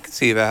scene. I can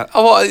see that.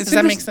 Oh, well, does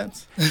that make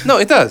sense? No,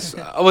 it does.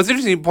 Well, it's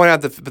interesting you point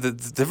out the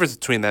difference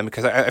between them,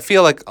 because I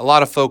feel like a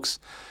lot of folks,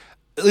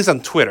 at least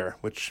on Twitter,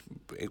 which,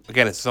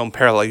 again, it's its own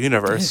parallel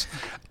universe,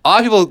 a lot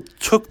of people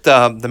took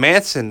the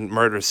Manson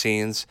murder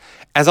scenes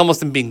as almost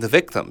them being the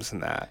victims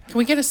in that. Can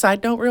we get a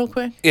side note real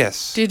quick?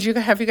 Yes.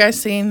 Have you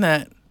guys seen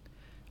that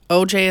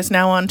OJ is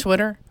now on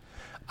Twitter?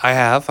 I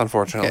have,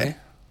 unfortunately. Okay.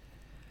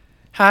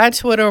 Hi,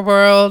 Twitter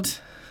world.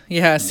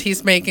 Yes,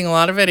 he's making a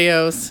lot of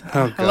videos.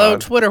 Oh, Hello,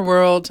 Twitter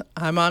world.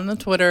 I'm on the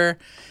Twitter.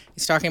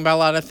 He's talking about a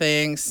lot of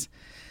things.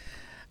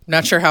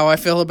 Not sure how I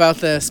feel about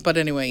this, but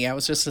anyway, it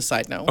was just a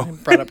side note. I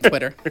brought up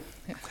Twitter.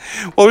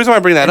 Well, the reason why I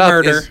bring that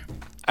up is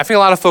I think a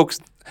lot of folks,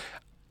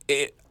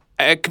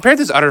 compared to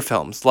these other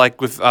films, like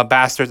with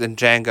Bastards and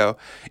Django,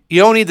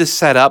 you don't need to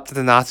set up that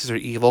the Nazis are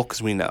evil,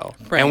 because we know.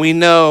 Right. And we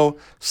know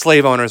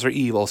slave owners are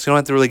evil, so you don't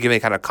have to really give any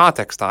kind of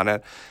context on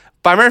it.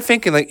 But I remember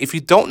thinking, like, if you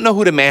don't know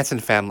who the Manson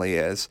family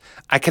is,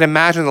 I can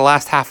imagine the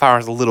last half hour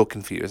is a little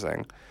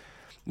confusing.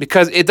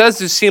 Because it does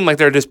just seem like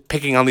they're just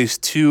picking on these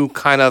two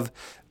kind of,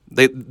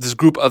 this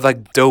group of,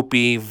 like,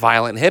 dopey,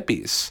 violent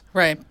hippies.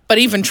 Right. But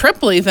even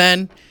triply,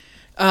 then,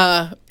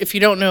 if you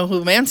don't know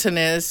who Manson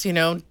is,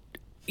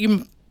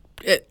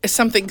 it's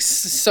something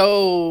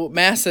so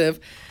massive,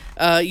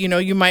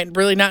 you might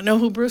really not know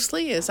who Bruce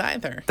Lee is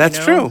either. That's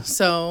true.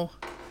 So.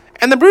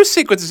 And the Bruce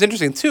sequence is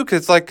interesting, too, because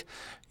it's like,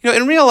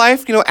 in real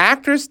life,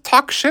 actors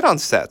talk shit on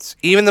sets.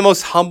 Even the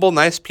most humble,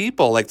 nice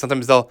people, like,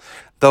 sometimes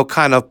they'll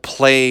kind of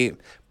play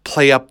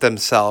up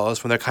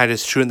themselves when they're kind of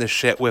just shooting the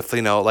shit with,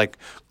 like,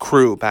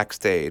 crew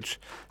backstage.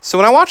 So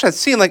when I watch that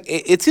scene, like,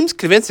 it seems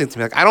convincing to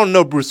me. Like, I don't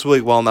know Bruce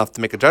Lee well enough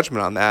to make a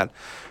judgment on that.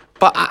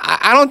 But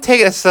I don't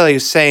take it necessarily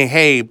as saying,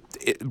 hey,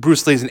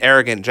 Bruce Lee's an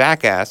arrogant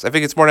jackass. I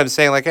think it's more than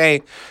saying, like,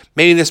 hey,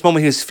 maybe in this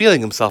moment he was feeling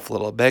himself a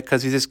little bit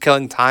because he's just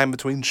killing time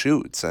between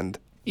shoots. And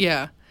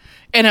yeah.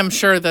 And I'm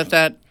sure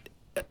that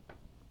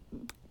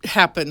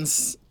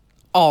happens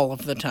all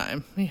of the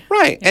time.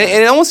 Right. Yeah.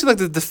 And it almost seems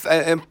like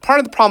and part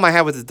of the problem I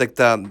have with it, like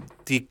the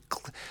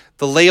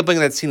labeling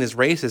of that scene as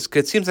racist,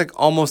 because it seems like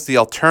almost the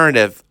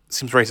alternative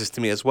seems racist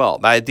to me as well.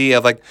 The idea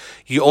of, like,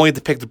 you only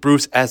depict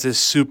Bruce as this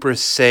super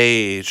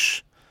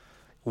sage,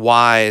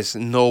 wise,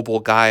 noble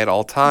guy at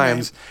all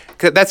times.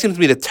 Right. That seems to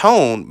be the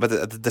tone, but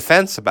the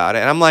defense about it.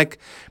 And I'm like,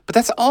 but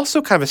that's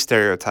also kind of a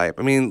stereotype.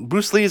 I mean,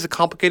 Bruce Lee is a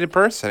complicated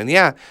person. And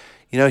yeah,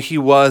 he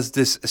was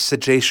this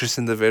sagacious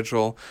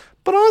individual,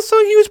 but also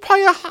he was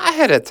probably a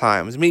hothead at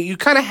times. I mean, you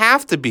kind of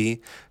have to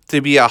be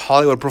a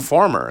Hollywood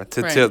performer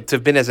to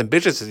have been as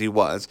ambitious as he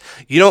was.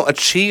 You don't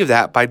achieve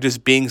that by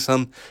just being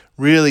some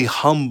really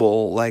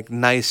humble, like,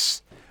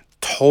 nice,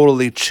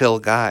 totally chill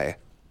guy.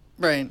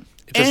 Right.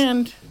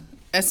 And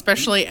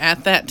especially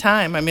at that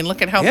time. I mean,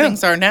 look at how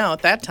things are now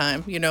at that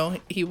time.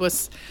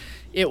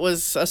 It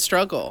was a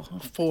struggle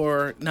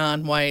for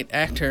non-white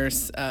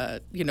actors,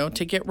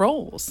 to get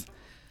roles.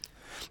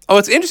 Oh,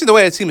 it's interesting the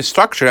way it seems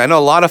structured. I know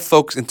a lot of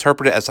folks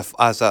interpret it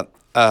as a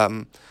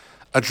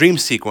dream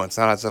sequence,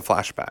 not as a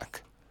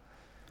flashback,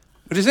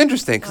 which is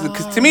interesting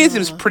because to me it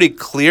seems pretty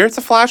clear it's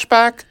a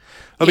flashback,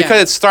 but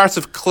because it starts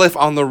with Cliff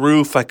on the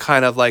roof, like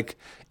kind of like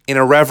in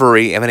a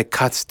reverie, and then it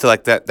cuts to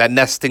like that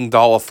nesting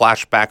doll of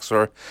flashbacks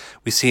where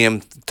we see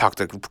him talk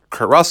to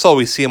Kurt Russell,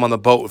 we see him on the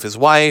boat with his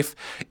wife.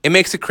 It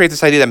makes it create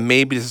this idea that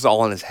maybe this is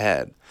all in his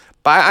head.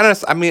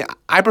 But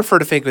I prefer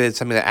to think that it's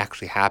something that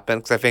actually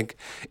happened because I think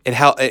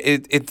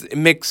it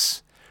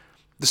makes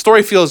the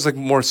story feels like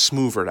more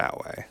smoother that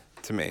way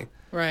to me.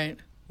 Right.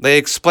 It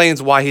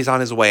explains why he's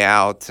on his way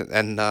out,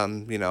 and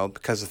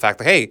because of the fact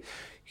that, hey,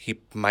 he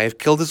might have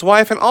killed his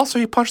wife, and also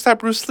he punched that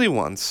Bruce Lee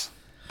once.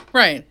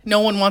 Right.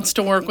 No one wants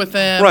to work with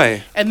him.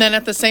 Right. And then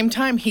at the same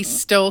time, he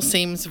still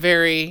seems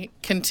very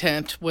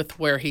content with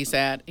where he's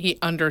at. He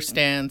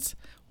understands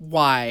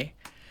why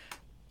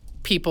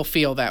people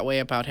feel that way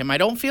about him. I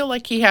don't feel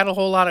like he had a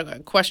whole lot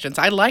of questions.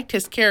 I liked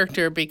his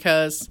character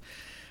because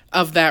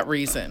of that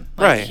reason.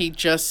 Right. He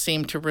just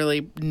seemed to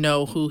really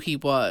know who he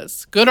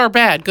was. Good or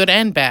bad, good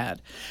and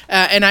bad.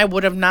 And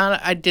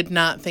I did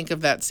not think of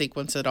that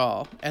sequence at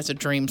all as a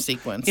dream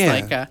sequence.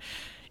 Yeah.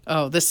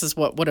 This is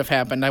what would have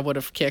happened. I would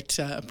have kicked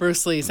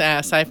Bruce Lee's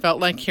ass. I felt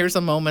like here's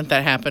a moment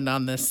that happened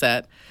on this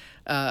set,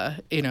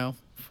 and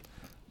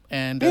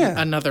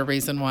another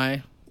reason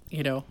why,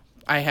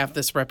 I have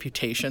this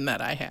reputation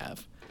that I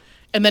have.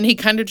 And then he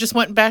kind of just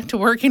went back to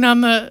working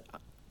on the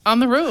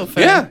roof.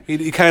 Yeah,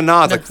 he kind of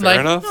nods like, fair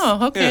enough.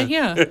 Oh, okay,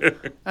 yeah.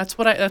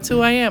 That's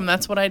who I am.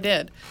 That's what I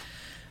did.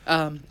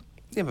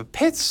 But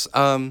Pitt's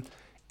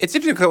it's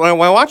interesting because when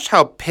I watched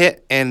how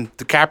Pitt and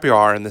DiCaprio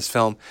are in this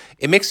film,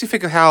 it makes you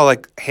think of how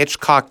like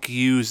Hitchcock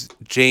used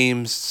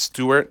James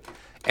Stewart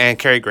and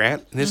Cary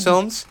Grant in his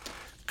films.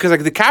 Because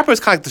like DiCaprio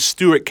is kind of like the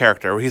Stewart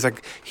character, where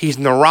he's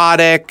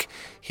neurotic,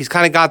 he's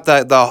kind of got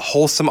the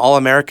wholesome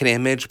all-American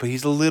image, but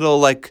he's a little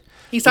like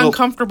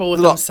uncomfortable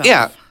with himself.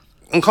 Yeah,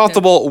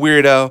 uncomfortable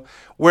weirdo.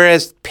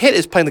 Whereas Pitt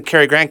is playing the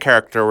Cary Grant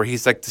character, where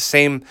he's like the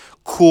same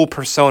cool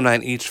persona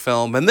in each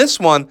film. And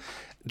this one,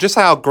 just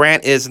how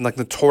Grant is in like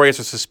Notorious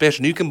or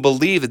Suspicion, you can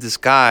believe that this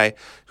guy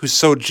who's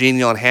so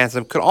genial and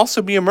handsome could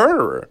also be a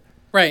murderer.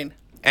 Right.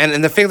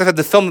 And the thing that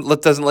the film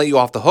doesn't let you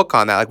off the hook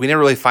on that. Like we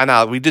never really find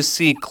out. We just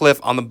see Cliff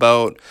on the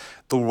boat,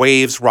 the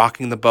waves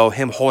rocking the boat,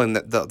 him holding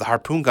the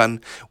harpoon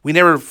gun. We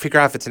never figure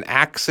out if it's an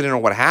accident or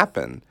what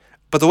happened.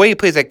 But the way he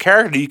plays that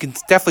character, you can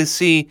definitely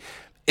see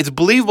it's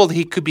believable that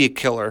he could be a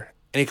killer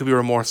and he could be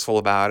remorseful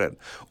about it.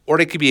 Or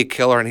that he could be a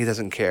killer and he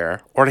doesn't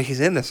care. Or that he's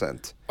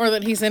innocent. Or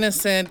that he's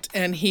innocent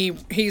and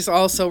he's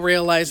also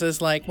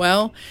realizes like,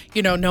 well,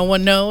 no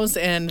one knows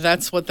and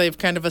that's what they've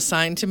kind of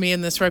assigned to me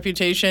in this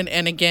reputation.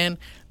 And again,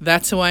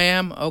 that's who I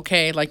am.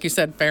 Okay, like you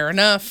said, fair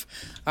enough.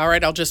 All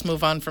right, I'll just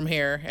move on from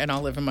here and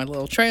I'll live in my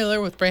little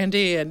trailer with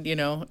Brandy and,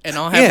 and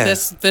I'll have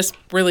this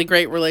really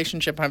great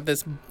relationship. I have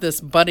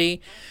this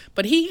buddy.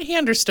 But he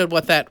understood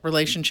what that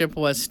relationship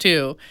was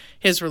too.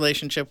 His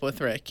relationship with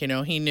Rick,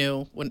 he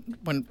knew when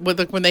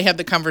they had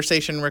the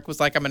conversation, Rick was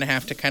like, I'm going to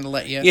have to kind of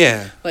let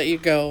you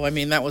go. I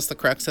mean, that was the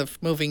crux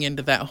of moving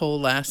into that whole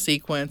last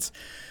sequence.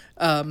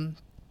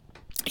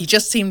 He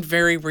just seemed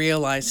very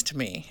realized to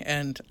me,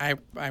 and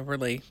I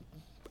really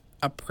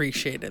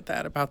appreciated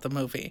that about the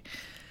movie.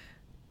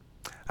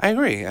 I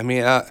agree. I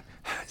mean, I've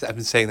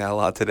been saying that a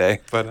lot today,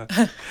 but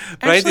Ashley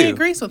I do.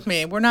 Agrees with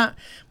me. We're not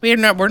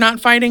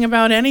fighting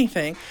about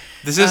anything.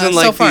 This isn't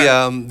like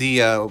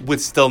the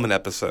Whit Stillman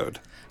episode.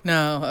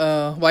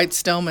 No, White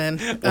Stillman.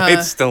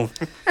 White Stillman.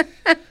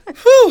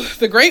 Whew,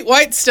 the great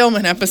White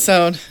Stillman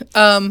episode.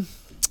 I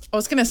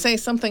was going to say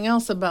something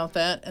else about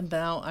that, and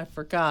now I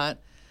forgot.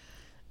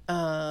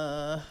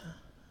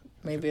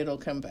 Maybe it'll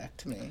come back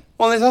to me.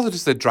 Well, there's also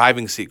just the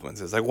driving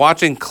sequences. Like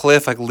watching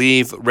Cliff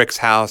leave Rick's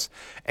house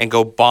and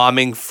go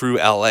bombing through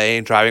L.A.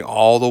 and driving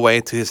all the way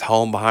to his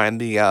home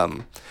behind the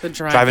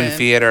drive-in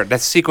theater.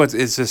 That sequence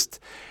is just...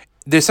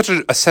 There's such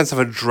a sense of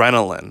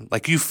adrenaline.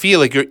 Like, you feel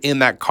like you're in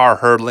that car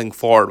hurtling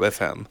forward with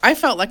him. I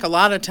felt like a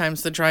lot of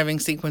times the driving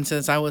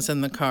sequences, I was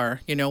in the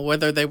car.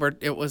 Whether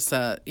it was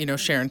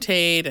Sharon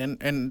Tate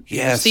and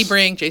yes.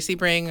 J.C.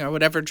 Bring, or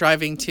whatever,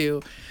 driving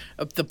to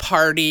the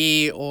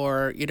party,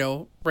 or,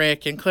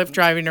 Rick and Cliff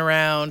driving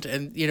around,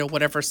 and,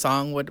 whatever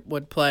song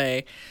would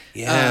play.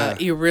 Yeah.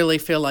 You really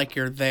feel like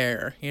you're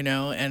there,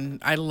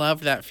 and I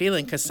loved that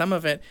feeling because some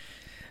of it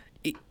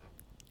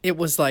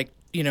was like,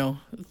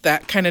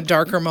 that kind of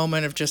darker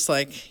moment of just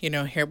like,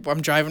 here I'm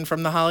driving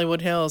from the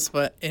Hollywood Hills,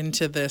 but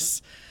into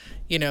this,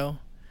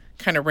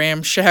 kind of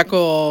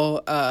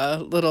ramshackle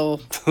little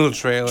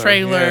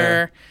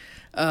trailer.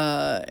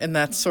 Yeah. And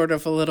that's sort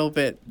of a little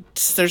bit,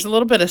 there's a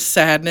little bit of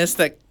sadness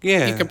that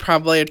you could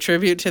probably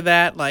attribute to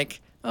that.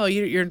 Like, oh,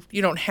 you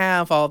don't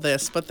have all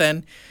this, but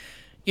then,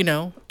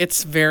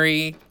 it's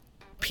very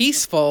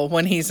peaceful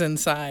when he's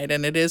inside,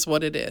 and it is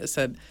what it is.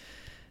 And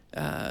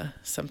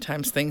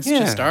sometimes things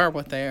just are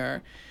what they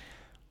are.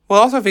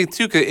 Well, also I think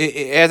too, cause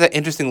it adds that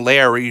interesting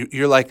layer where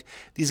you're like,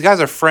 these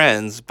guys are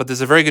friends, but there's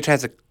a very good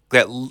chance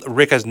that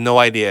Rick has no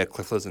idea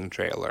Cliff lives in a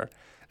trailer,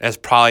 and has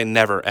probably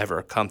never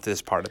ever come to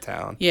this part of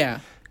town.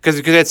 Yeah.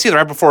 Because I'd see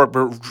right before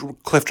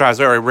Cliff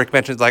drives over, Rick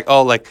mentions like,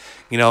 oh, like,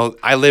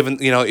 I live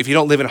in, if you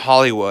don't live in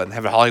Hollywood and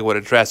have a Hollywood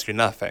address, you're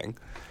nothing.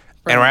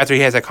 Right. And right after he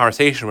has that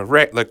conversation with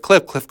Rick, like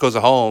Cliff goes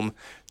home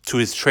to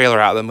his trailer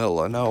out in the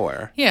middle of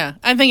nowhere. Yeah,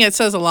 I think it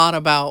says a lot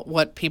about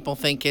what people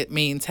think it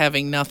means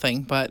having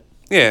nothing, but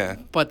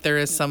there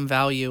is some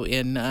value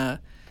in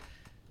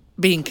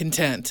being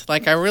content.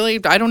 Like I really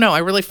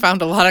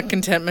found a lot of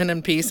contentment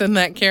and peace in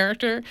that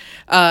character.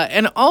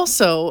 And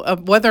also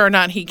whether or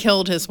not he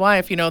killed his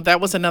wife, that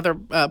was another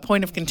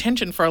point of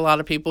contention for a lot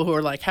of people who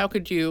are like, how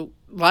could you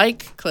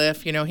like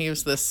Cliff? He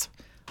was this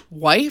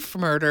wife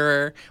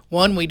murderer.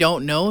 One, we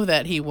don't know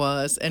that he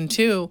was. And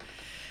two,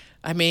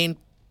 I mean,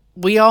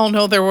 we all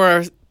know there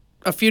were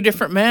a few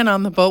different men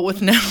on the boat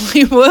with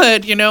Natalie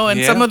Wood,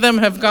 and some of them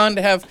have gone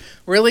to have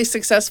really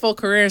successful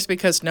careers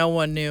because no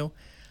one knew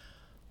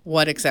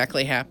what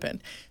exactly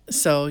happened.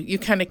 So you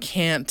kind of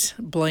can't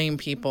blame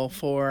people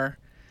for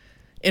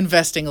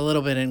investing a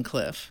little bit in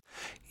Cliff.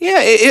 Yeah,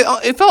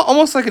 it felt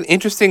almost like an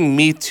interesting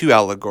Me Too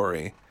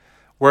allegory,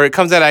 where it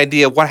comes that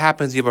idea of what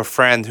happens if you have a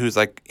friend who's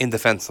like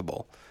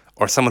indefensible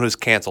or someone who's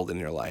canceled in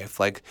your life.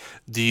 Like,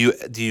 do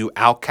you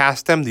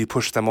outcast them? Do you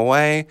push them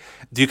away?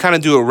 Do you kind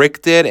of do what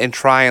Rick did and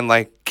try and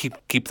like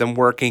keep them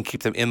working,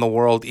 keep them in the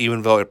world,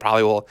 even though it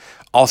probably will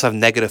also have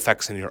negative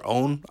effects in your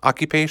own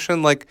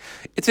occupation? Like,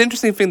 it's an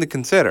interesting thing to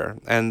consider.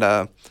 And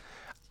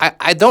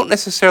I don't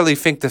necessarily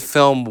think the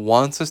film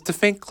wants us to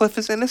think Cliff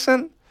is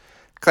innocent.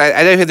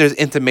 I don't think there's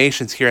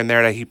intimations here and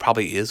there that he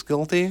probably is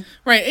guilty.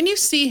 Right, and you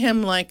see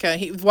him like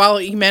while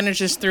he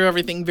manages through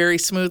everything very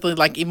smoothly,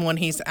 like even when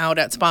he's out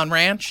at Spahn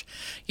Ranch,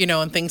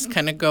 and things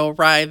kind of go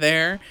awry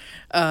there.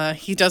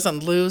 He doesn't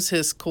lose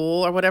his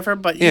cool or whatever,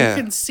 but you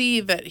can see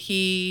that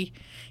he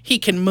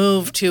can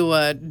move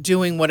to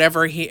doing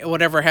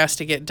whatever has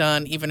to get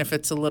done, even if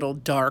it's a little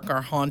dark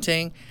or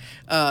haunting,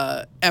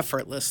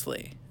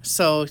 effortlessly.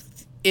 So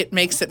it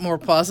makes it more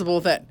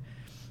plausible that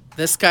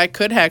this guy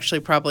could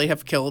actually probably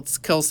have killed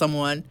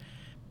someone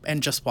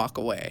and just walk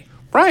away.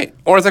 Right.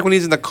 Or it's like when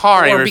he's in the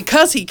car. Or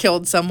because he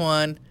killed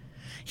someone,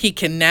 he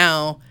can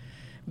now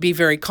be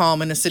very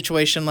calm in a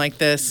situation like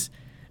this,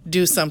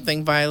 do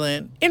something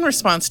violent in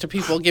response to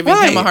people giving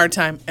him a hard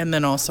time, and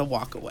then also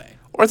walk away.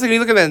 Or it's like when you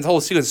look at that whole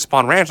sequence of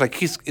Spahn Ranch,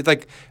 it's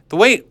like the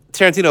way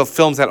Tarantino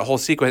films that whole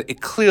sequence, it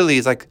clearly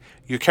is like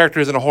your character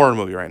is in a horror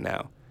movie right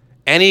now.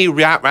 Any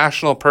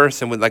rational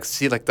person would like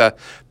see like the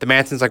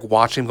Mansons like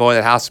watching him go in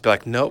the house and be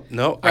like, nope,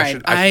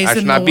 right. I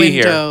should not be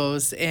here.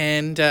 Eyes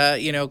in the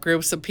windows and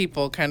groups of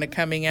people kind of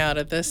coming out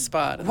at this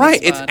spot.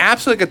 It's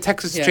absolutely like a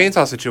Texas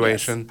Chainsaw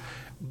situation. Yes.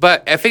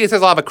 But I think it says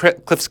a lot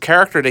about Cliff's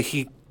character that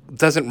he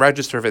doesn't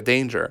register the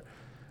danger.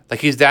 Like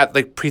he's that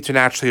like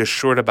preternaturally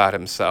assured about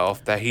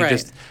himself that he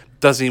just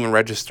doesn't even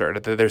register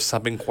that there's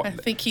something. I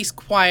think he's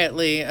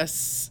quietly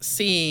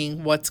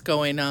seeing what's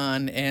going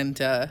on,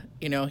 and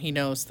he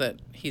knows that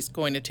he's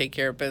going to take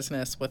care of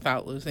business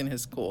without losing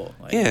his cool.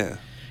 And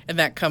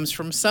that comes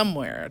from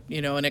somewhere,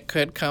 and it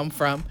could come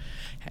from,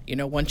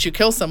 once you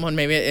kill someone,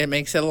 maybe it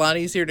makes it a lot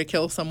easier to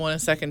kill someone a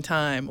second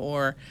time,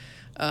 or,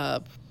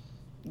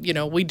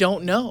 we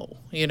don't know,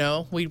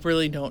 we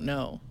really don't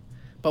know,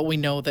 but we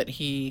know that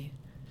he's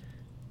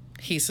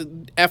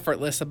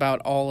effortless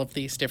about all of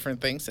these different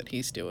things that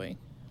he's doing.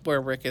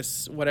 Where Rick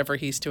is, whatever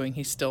he's doing,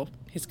 he's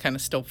kind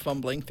of still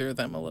fumbling through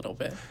them a little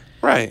bit.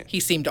 Right. He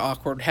seemed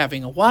awkward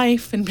having a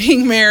wife and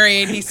being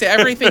married. He said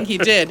everything he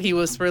did, he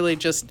was really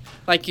just,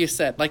 like you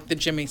said, like the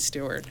Jimmy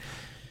Stewart.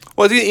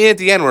 Well, at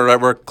the end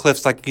where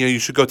Cliff's like, you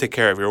should go take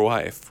care of your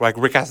wife. Like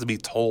Rick has to be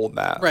told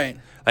that. Right.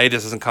 Like, it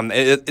just doesn't come.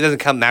 It doesn't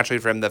come naturally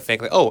for him to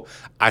think like, oh,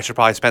 I should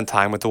probably spend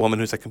time with the woman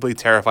who's like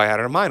completely terrified out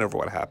of her mind over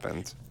what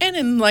happened. And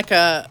in like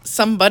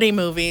some buddy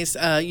movies,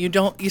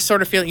 you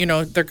sort of feel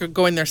they're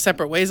going their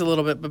separate ways a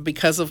little bit, but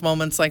because of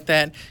moments like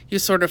that, you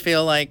sort of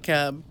feel like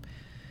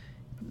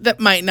that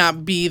might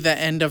not be the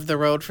end of the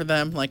road for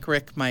them. Like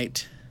Rick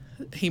might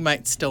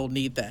still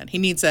need that. He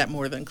needs that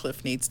more than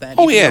Cliff needs that.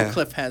 Oh, even though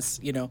Cliff has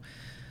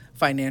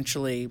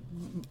financially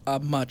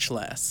much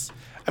less.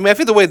 I mean, I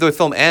think the way the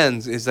film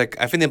ends is like,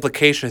 I think the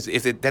implication is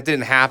if that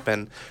didn't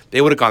happen,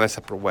 they would have gone their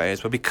separate ways.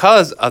 But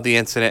because of the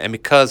incident and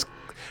because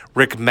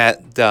Rick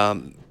met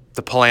the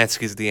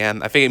Polanskis at the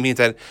end, I think it means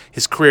that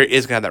his career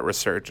is going to have that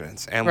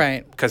resurgence. And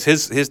because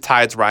his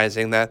tide's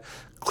rising, that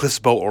Cliff's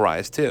boat will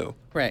rise too.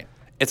 Right.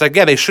 It's like,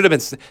 they should have been.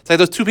 It's like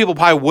those two people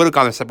probably would have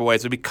gone their separate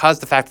ways. But because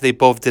the fact that they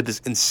both did this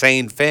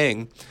insane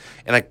thing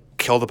and like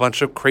killed a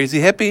bunch of crazy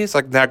hippies,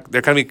 like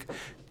they're going to be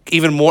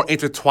even more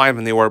intertwined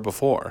than they were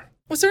before.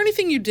 Was there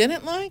anything you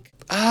didn't like?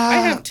 I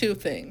have two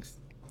things.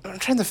 I'm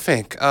trying to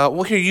think.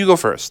 Well, here, you go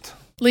first.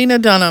 Lena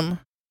Dunham.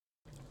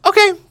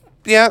 Okay.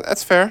 Yeah,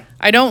 that's fair.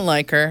 I don't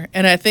like her,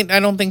 and I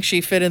don't think she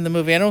fit in the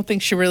movie. I don't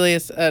think she really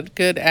is a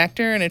good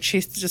actor, and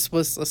she just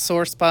was a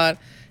sore spot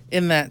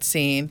in that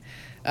scene.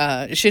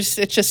 It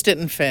just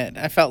didn't fit.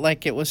 I felt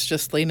like it was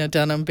just Lena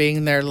Dunham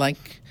being there, like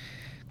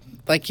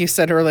you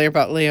said earlier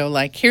about Leo.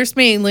 Like, here's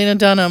me, Lena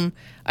Dunham.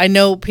 I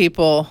know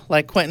people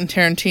like Quentin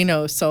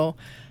Tarantino, so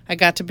I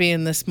got to be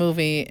in this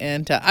movie,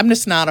 and I'm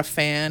just not a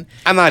fan.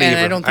 I'm not either.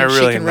 I don't think she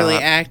can really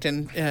act,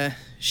 and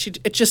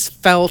it just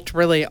felt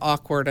really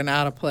awkward and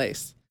out of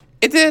place.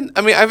 It did.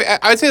 I mean,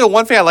 I would say the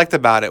one thing I liked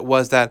about it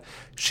was that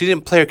she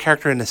didn't play her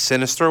character in a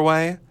sinister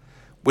way,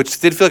 which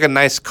did feel like a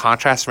nice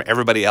contrast from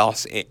everybody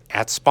else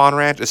at Spahn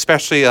Ranch,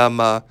 especially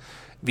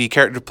the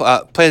character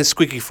played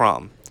Squeaky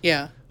Fromm.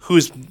 Yeah.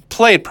 Who's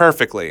played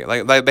perfectly,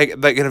 like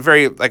in a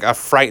very like a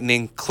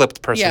frightening,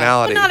 clipped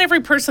personality. Yeah, but not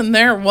every person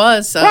there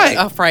was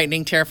a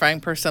frightening, terrifying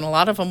person. A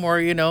lot of them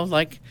were,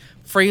 like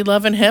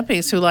free-loving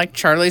hippies who liked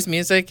Charlie's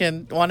music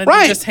and wanted to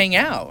just hang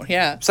out.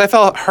 Yeah. So I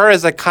felt her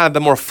as like kind of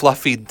the more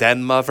fluffy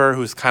den mother,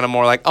 who's kind of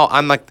more like, oh,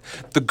 I'm like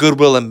the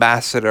goodwill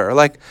ambassador.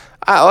 Like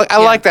I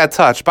like that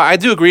touch, but I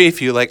do agree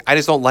with you. Like, I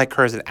just don't like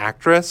her as an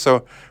actress,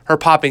 so her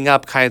popping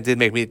up kind of did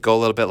make me go a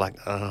little bit like,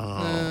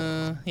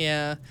 oh.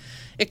 Yeah.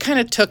 It kind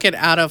of took it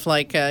out of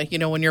like,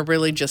 when you're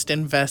really just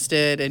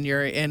invested and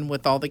you're in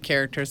with all the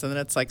characters, and then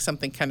it's like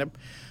something kind of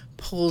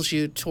pulls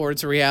you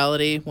towards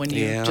reality when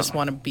you just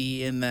want to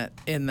be in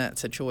that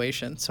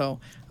situation. So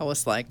I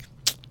was like,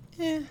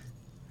 eh.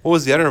 What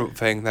was the other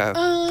thing that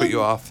put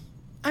you off?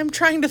 I'm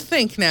trying to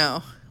think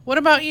now. What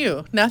about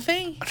you?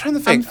 Nothing? I'm trying to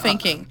think. I'm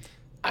thinking.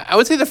 I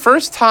would say the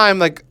first time,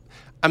 like,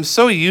 I'm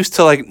so used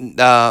to, like,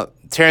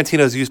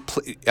 Tarantino's use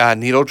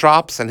needle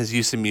drops and his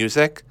use of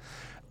music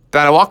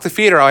that I walked the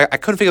theater, I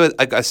couldn't think of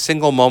like a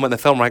single moment in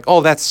the film where, like,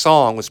 oh, that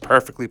song was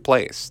perfectly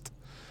placed.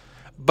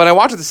 But I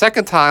watched it the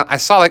second time, I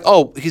saw, like,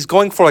 oh, he's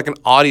going for, like, an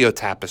audio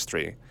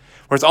tapestry,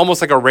 where it's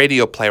almost like a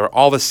radio play where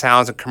all the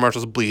sounds and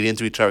commercials bleed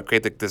into each other,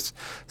 create like this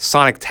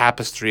sonic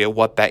tapestry of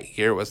what that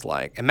year was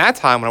like. And that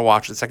time when I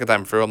watched it the second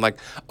time through, I'm like,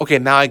 okay,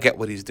 now I get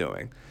what he's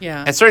doing.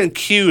 Yeah. And certain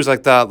cues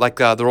like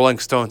the Rolling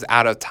Stones'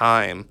 "Out of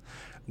Time,"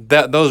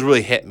 those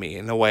really hit me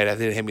in a way that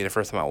didn't hit me the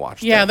first time I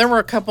watched it. Yeah, there were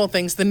a couple of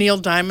things. The Neil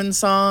Diamond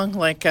song,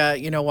 like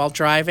while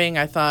driving,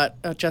 I thought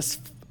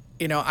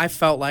I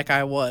felt like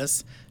I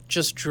was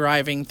just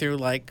driving through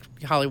like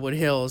Hollywood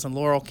Hills and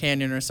Laurel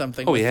Canyon or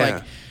something. Oh, yeah.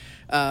 Like,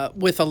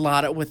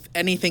 with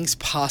anything's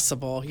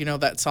possible.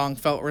 That song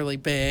felt really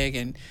big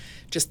and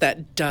just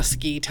that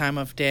dusky time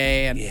of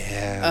day.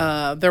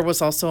 And there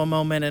was also a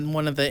moment in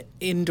one of the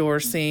indoor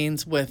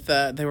scenes with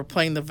they were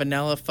playing the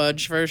Vanilla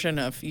Fudge version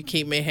of "You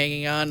Keep Me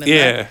Hanging On."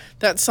 And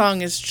that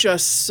song is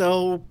just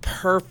so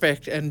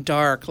perfect and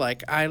dark.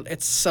 Like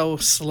it's so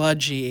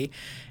sludgy,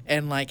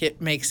 and like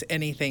it makes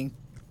anything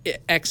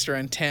extra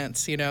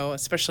intense.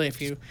 Especially if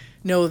you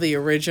know the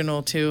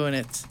original too, and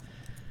it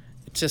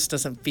just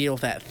doesn't feel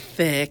that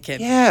thick.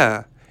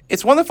 And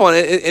it's wonderful, and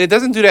it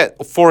doesn't do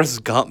that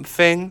Forrest Gump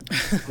thing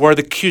where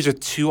the cues are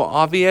too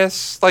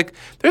obvious. Like,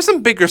 there's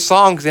some bigger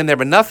songs in there,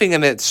 but nothing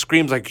in it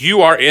screams like,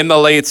 you are in the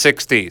late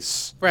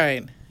 60s.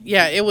 Right.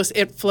 Yeah,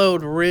 it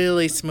flowed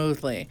really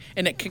smoothly,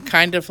 and it could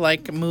kind of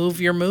like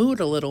move your mood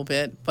a little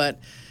bit, but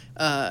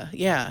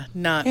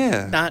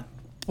not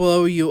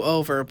blow you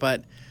over,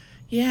 but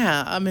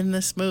yeah, I'm in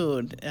this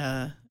mood.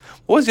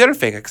 What was the other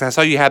thing? Because I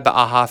saw you had the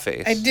aha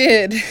face. I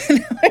did.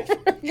 I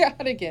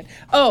forgot again.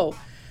 Oh,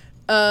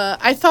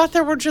 I thought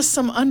there were just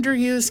some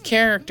underused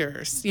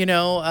characters.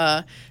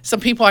 Some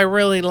people I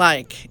really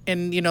like,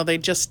 and they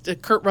just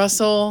Kurt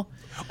Russell.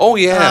 Oh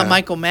yeah.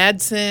 Michael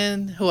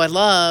Madsen, who I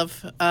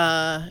love.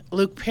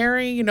 Luke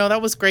Perry.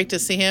 That was great to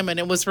see him, and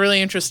it was really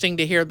interesting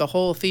to hear the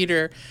whole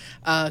theater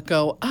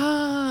go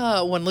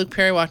when Luke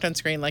Perry walked on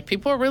screen. Like,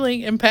 people are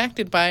really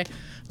impacted by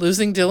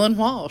losing Dylan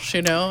Walsh,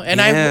 and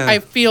I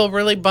feel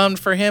really bummed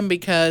for him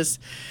because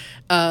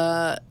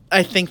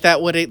I think that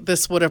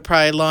this would have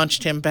probably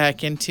launched him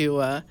back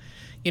into,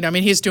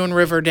 he's doing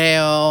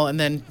Riverdale and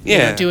then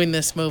doing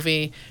this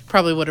movie.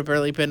 Probably would have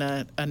really been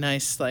a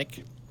nice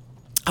like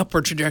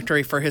upward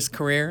trajectory for his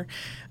career.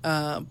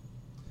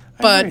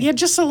 But yeah,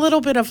 just a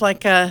little bit of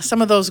like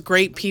some of those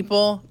great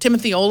people,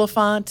 Timothy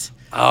Olyphant.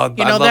 Oh,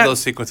 I love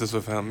those sequences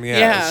with him.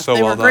 Yeah, so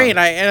they well were great.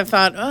 done. I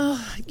thought,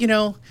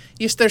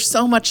 there's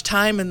so much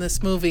time in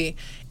this movie,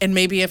 and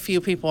maybe a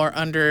few people are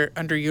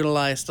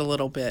underutilized a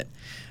little bit,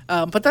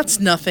 but that's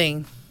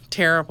nothing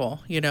terrible.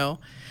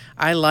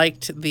 I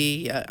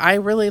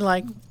really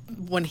like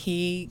when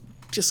he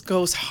just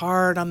goes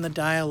hard on the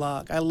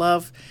dialogue. I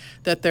love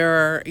that there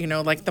are,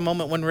 like the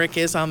moment when Rick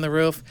is on the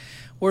roof,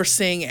 we're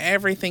seeing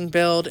everything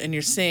build, and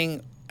you're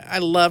seeing. I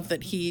love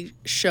that he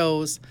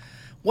shows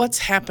what's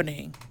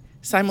happening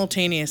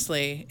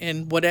simultaneously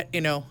in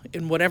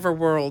whatever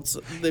worlds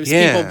those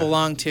people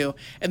belong to,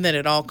 and then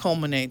it all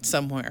culminates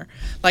somewhere.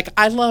 Like,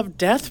 I love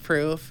Death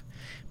Proof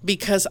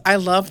because I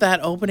love that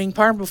opening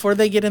part before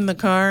they get in the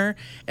car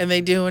and they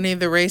do any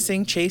of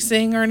the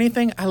chasing or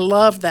anything. I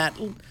love that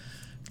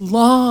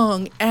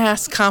long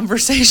ass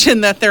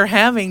conversation that they're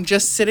having,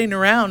 just sitting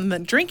around and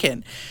then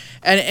drinking,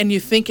 and you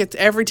think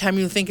every time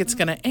you think it's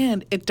going to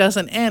end, it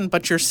doesn't end,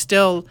 but you're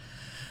still.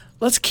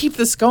 Let's keep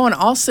this going.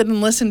 I'll sit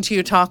and listen to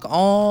you talk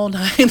all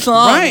night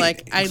long. Right,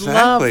 like, I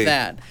love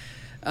that.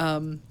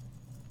 And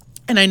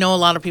I know a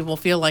lot of people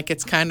feel like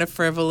it's kind of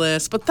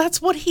frivolous, but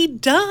that's what he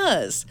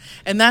does.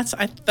 And that's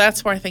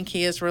where I think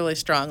he is really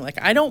strong.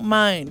 Like, I don't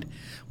mind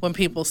when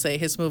people say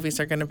his movies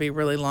are going to be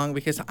really long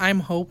because I'm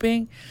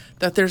hoping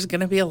that there's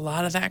going to be a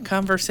lot of that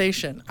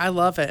conversation. I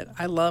love it.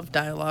 I love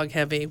dialogue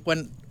heavy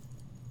when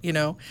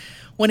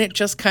it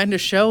just kind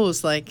of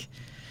shows like,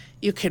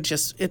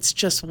 it's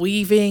just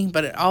weaving,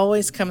 but it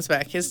always comes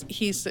back.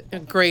 He's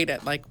great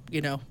at, like,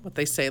 what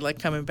they say, like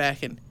coming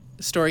back and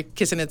the story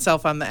kissing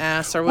itself on the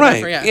ass or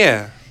whatever. Right,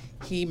 yeah.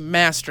 He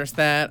masters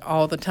that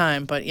all the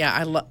time. But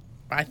yeah,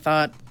 I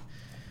thought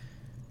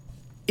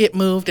it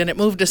moved, and it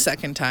moved a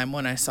second time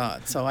when I saw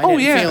it. So I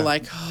didn't feel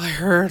like, I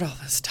heard all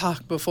this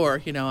talk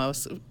before. I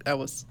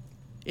was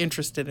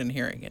interested in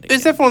hearing it again.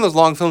 It's definitely one of those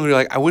long films where you're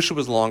like, I wish it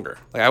was longer.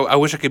 Like, I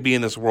wish I could be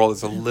in this world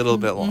that's a little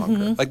bit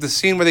longer. Like the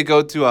scene where they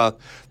go to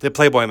the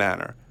Playboy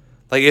Manor.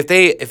 Like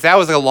if that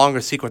was like a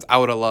longer sequence, I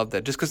would have loved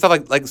it. Just because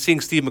stuff like seeing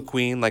Steve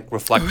McQueen like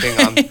reflecting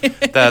on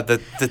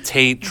the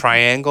Tate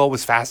triangle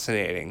was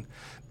fascinating.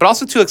 But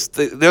also too,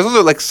 there's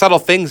other like subtle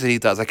things that he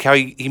does, like how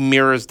he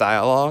mirrors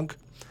dialogue,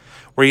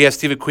 where you have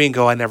Steve McQueen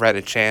go, "I never had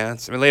a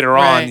chance." I mean, later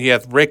on, you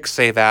have Rick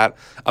say that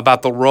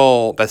about the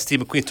role that Steve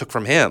McQueen took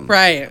from him.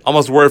 Right.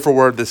 Almost word for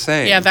word the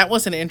same. Yeah, that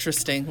was an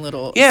interesting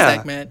little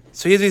segment.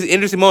 So he has these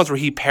interesting moments where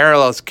he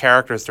parallels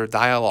characters through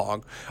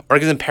dialogue, or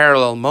gives them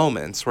parallel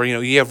moments where,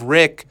 you have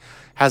Rick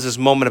has this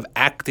moment of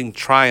acting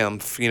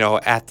triumph,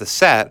 at the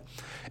set.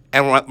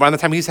 And around the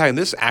time he's having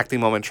this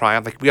acting moment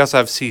triumph, like we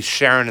also see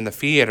Sharon in the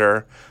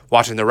theater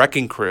watching The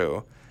Wrecking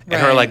Crew. And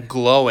her like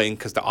glowing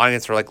because the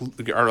audience are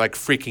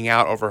freaking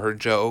out over her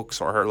jokes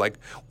or her like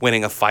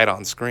winning a fight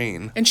on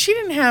screen. And she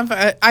didn't have.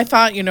 I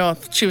thought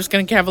she was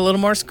going to have a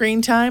little more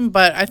screen time,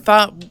 but I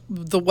thought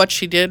what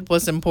she did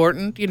was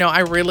important.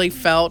 I really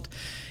felt,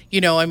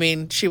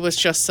 she was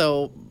just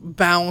so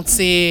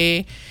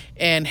bouncy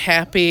and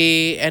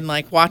happy, and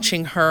like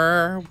watching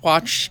her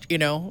watch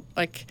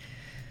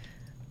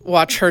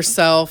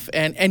herself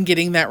and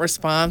getting that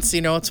response.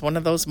 It's one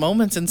of those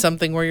moments in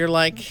something where you're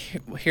like,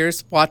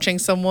 here's watching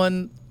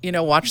someone,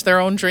 watch their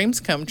own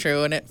dreams come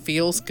true, and it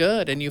feels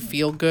good, and you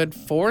feel good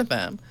for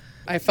them.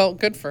 I felt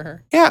good for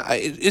her. Yeah,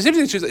 it's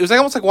interesting. It was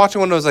almost like watching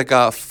one of those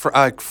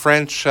like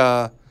French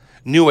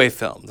New Wave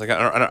films, like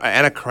an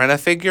Anna Karenina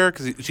figure,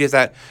 because she has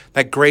that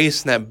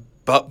grace and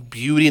that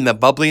beauty and the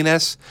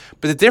bubbliness.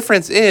 But the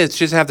difference is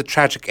she doesn't have the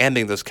tragic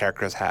ending those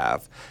characters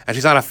have, and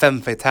she's not a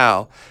femme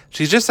fatale.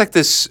 She's just like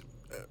this.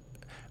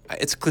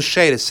 It's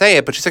cliche to say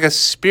it, but she's like a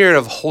spirit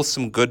of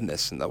wholesome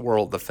goodness in the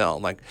world of the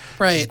film. Like,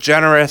 she's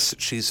generous,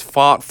 she's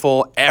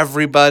thoughtful.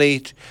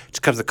 Everybody she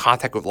comes in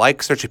contact with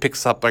likes her. She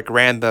picks up like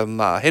random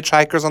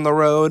hitchhikers on the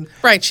road.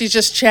 Right, she's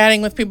just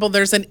chatting with people.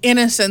 There's an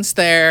innocence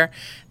there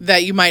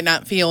that you might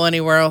not feel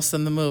anywhere else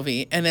in the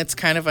movie, and it's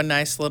kind of a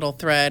nice little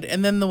thread.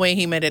 And then the way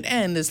he made it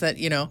end is that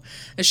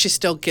she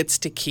still gets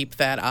to keep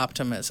that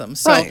optimism.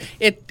 So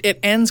it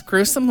ends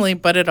gruesomely,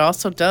 but it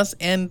also does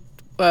end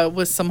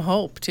with some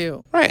hope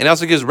too. Right, and it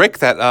also gives Rick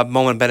that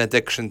moment of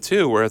benediction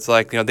too, where it's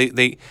like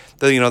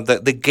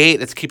the gate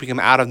that's keeping him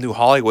out of New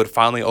Hollywood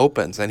finally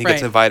opens, and he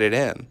gets invited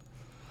in.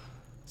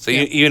 So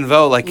even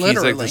though like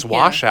he's like this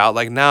washout,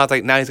 like now it's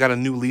like now he's got a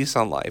new lease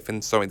on life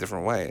in so many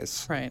different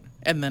ways. Right,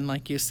 and then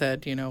like you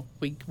said,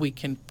 we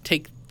can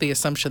take the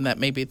assumption that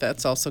maybe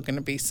that's also going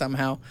to be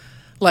somehow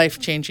life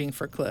changing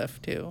for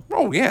Cliff too.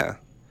 Oh yeah,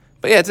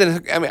 but yeah,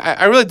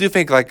 I really do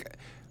think like.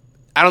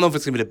 I don't know if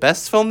it's going to be the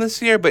best film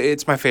this year, but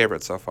it's my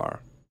favorite so far.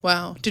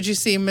 Wow. Did you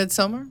see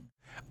Midsommar?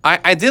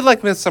 I did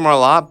like Midsommar a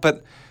lot,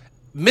 but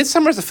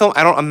Midsommar is a film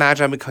I don't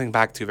imagine I'll be coming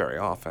back to very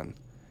often.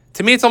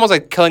 To me, it's almost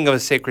like Killing of a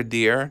Sacred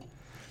Deer.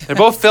 They're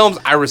both films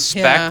I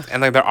respect,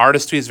 and like their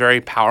artistry is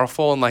very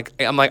powerful, and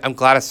I'm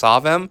glad I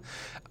saw them,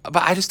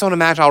 but I just don't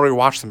imagine I'll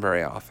rewatch them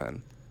very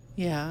often.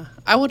 Yeah,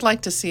 I would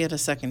like to see it a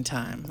second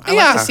time. I'd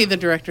like to see the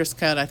director's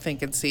cut, I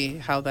think, and see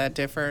how that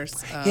differs.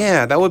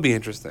 Yeah, that would be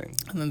interesting.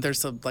 And then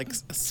there's a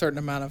certain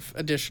amount of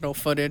additional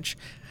footage.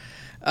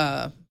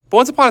 But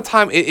once upon a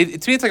time, to me,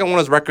 it's like one of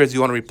those records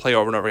you want to replay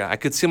over and over again. I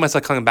could see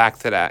myself coming back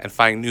to that and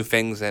finding new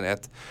things in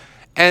it.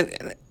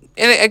 And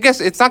I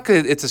guess it's not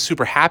good. It's a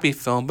super happy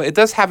film, but it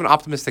does have an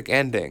optimistic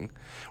ending.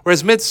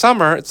 Whereas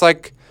Midsommar, it's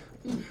like...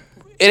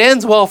 It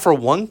ends well for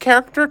one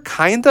character,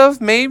 kind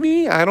of,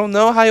 maybe. I don't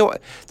know how you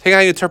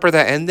interpret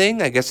that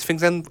ending. I guess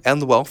things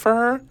end well for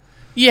her.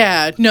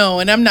 Yeah,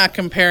 no, and I'm not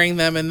comparing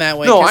them in that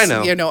way. No, I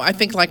know. I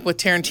think like with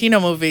Tarantino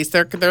movies,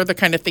 they're the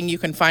kind of thing you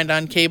can find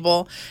on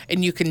cable,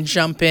 and you can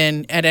jump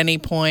in at any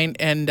point.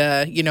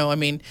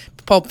 And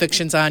Pulp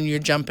Fiction's on, you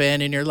jump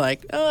in, and you're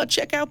like, oh,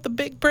 check out the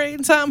big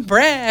brains on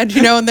Brad,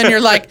 and then you're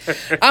like,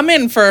 I'm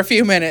in for a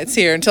few minutes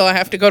here until I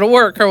have to go to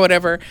work or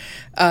whatever.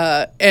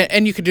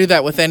 And you could do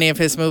that with any of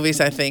his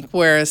movies, I think.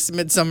 Whereas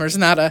Midsommar's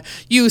not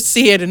you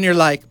see it and you're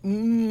like,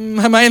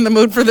 am I in the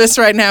mood for this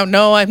right now?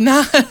 No, I'm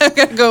not.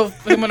 I'm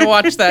going to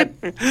watch that.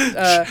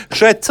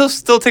 Should I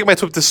still take my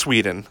trip to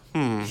Sweden?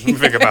 Let me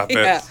think about this.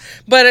 Yeah.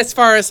 But as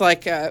far as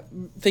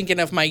thinking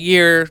of my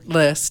year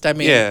list, I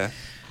mean,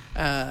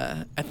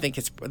 I think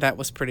that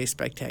was pretty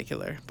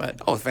spectacular.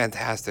 But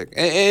fantastic.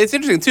 And it's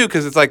interesting too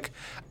because it's like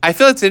I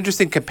feel it's an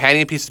interesting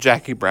companion piece to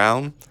Jackie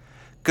Brown.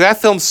 Because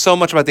that film's so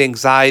much about the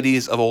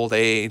anxieties of old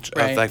age,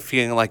 of like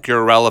feeling like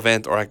you're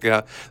irrelevant or like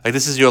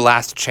this is your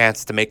last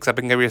chance to make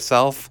something of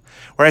yourself.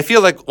 Where I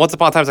feel like Once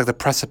Upon a Time is like the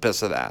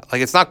precipice of that.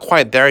 Like it's not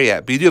quite there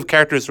yet, but you do have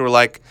characters who are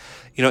like,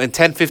 in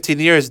 10, 15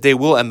 years they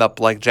will end up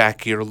like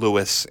Jackie or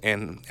Lewis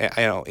in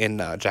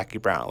Jackie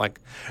Brown. Like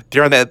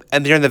they're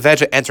in the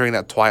verge of entering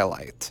that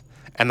twilight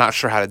and not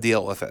sure how to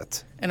deal with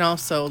it. And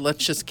also,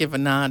 let's just give a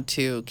nod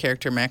to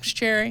character Max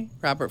Cherry,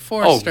 Robert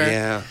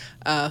Forster,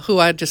 who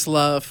I just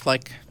love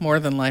like more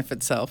than life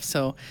itself.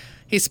 So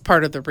he's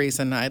part of the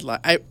reason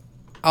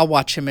I'll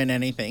watch him in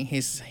anything.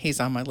 He's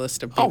on my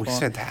list of people. Oh, he's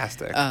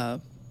fantastic.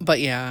 But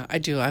yeah, I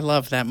do. I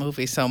love that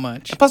movie so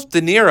much. And plus, De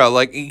Niro,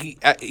 like he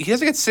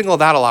doesn't get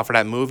singled out a lot for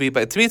that movie,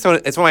 but to me, it's one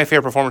of my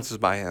favorite performances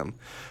by him.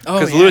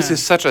 Because Lewis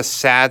is such a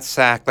sad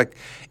sack. Like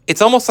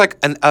it's almost like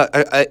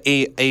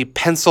a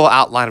pencil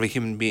outline of a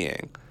human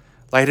being.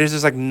 Like there's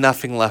just like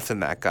nothing left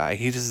in that guy.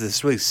 He's just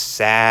this really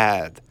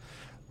sad,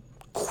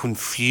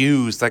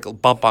 confused, like a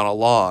bump on a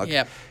log.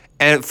 Yep.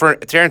 And for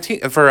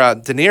Tarantino, for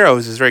De Niro,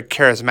 who's this very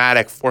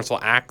charismatic, forceful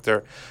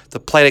actor, to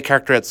play the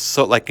character that's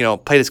so like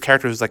play this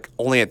character who's like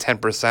only at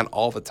 10%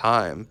 all the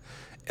time,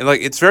 and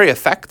like it's very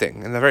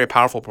affecting and a very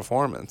powerful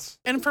performance.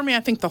 And for me, I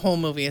think the whole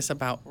movie is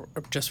about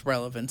just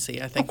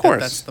relevancy. I think of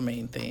course. That's the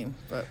main theme.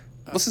 But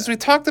well, since we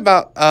talked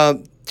about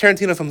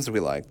Tarantino films that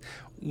we like,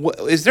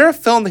 is there a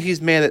film that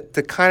he's made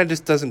that kind of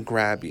just doesn't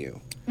grab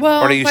you?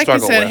 Well, or do you like I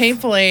struggle said, with?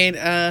 Hateful Eight.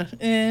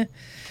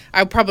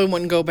 I probably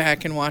wouldn't go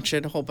back and watch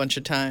it a whole bunch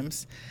of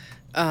times.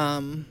 I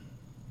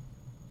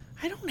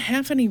don't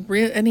have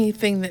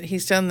anything that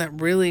he's done that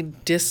really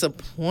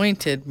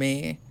disappointed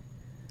me.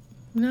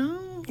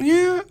 No.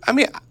 Yeah, I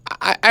mean,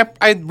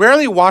 I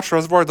rarely watch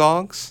Reservoir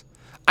Dogs.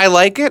 I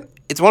like it.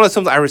 It's one of those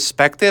films I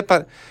respect it,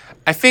 but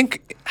I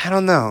think I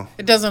don't know.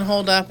 It doesn't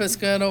hold up as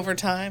good over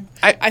time.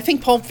 I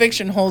think Pulp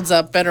Fiction holds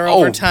up better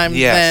over time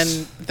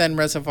than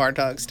Reservoir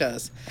Dogs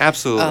does.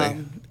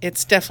 Absolutely.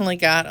 It's definitely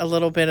got a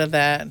little bit of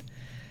that.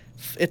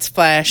 It's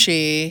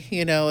flashy,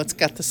 it's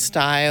got the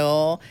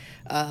style,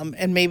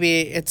 and maybe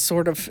it's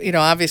sort of,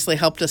 obviously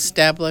helped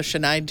establish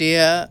an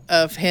idea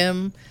of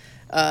him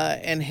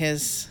and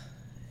his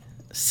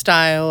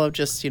style of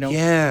just,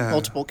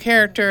 multiple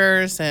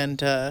characters and,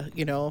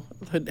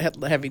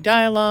 heavy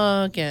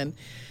dialogue and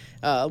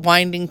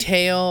winding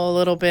tale a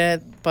little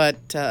bit, but,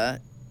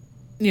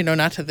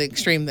 not to the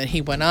extreme that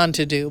he went on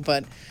to do,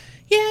 but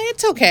yeah,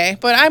 it's okay.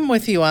 But I'm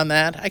with you on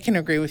that. I can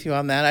agree with you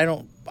on that.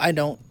 I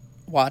don't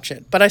watch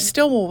it, but I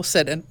still will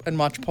sit and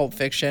watch Pulp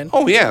Fiction.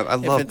 Oh yeah, I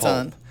love Pulp.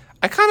 On.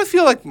 I kind of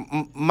feel like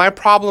my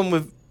problem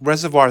with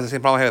Reservoir is the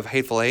same problem I have with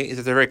Hateful Eight, is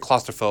that they're very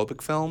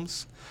claustrophobic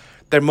films.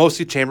 They're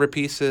mostly chamber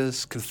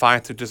pieces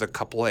confined to just a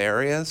couple of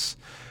areas,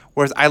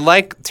 whereas I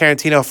like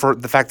Tarantino for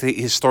the fact that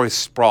his stories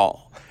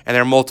sprawl and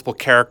there are multiple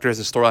characters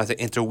and storylines that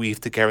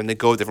interweave together and they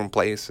go different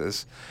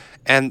places,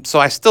 and so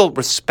I still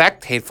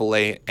respect Hateful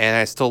Eight and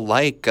I still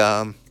like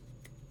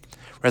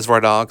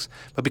Reservoir Dogs,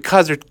 but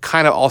because they're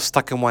kind of all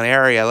stuck in one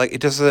area, like it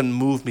just doesn't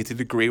move me to the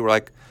degree where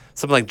like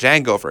something like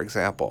Django, for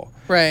example,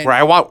 right? Where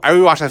I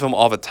rewatch that film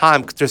all the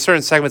time. Cause there's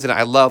certain segments in it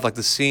I love, like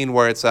the scene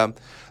where it's the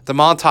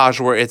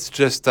montage where it's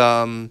just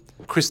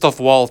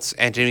Christoph Waltz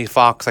and Jamie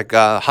Foxx like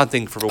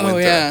hunting for the winter. Oh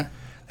yeah,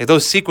 like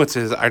those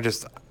sequences are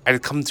just I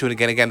come to it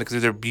again and again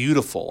because they're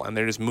beautiful and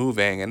they're just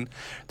moving, and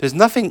there's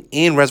nothing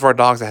in Reservoir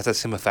Dogs that has that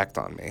same effect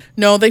on me.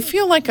 No, they're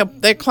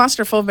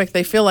claustrophobic.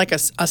 They feel like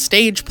a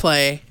stage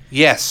play.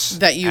 Yes,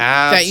 that you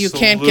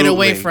can't get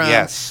away from.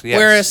 Yes.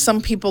 Whereas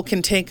some people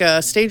can take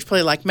a stage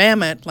play like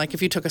Mamet, like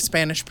if you took a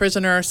Spanish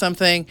Prisoner or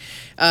something,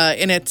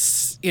 and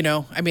it's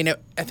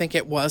I think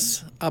it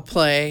was a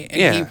play,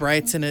 and he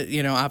writes in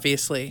it,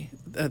 obviously,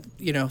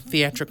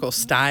 theatrical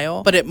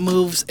style, but it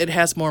moves. It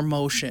has more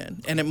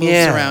motion, and it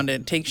moves around.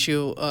 It takes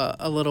you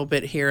a little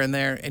bit here and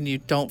there, and you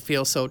don't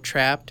feel so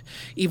trapped,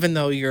 even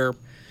though you're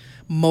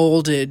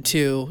molded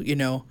to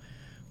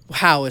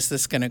how is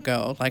this going to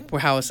go? Like,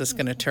 how is this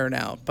going to turn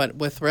out? But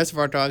with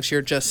Reservoir Dogs,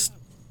 you're just,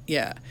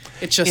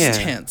 it's just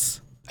tense.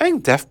 I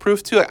think Death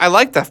Proof, too. I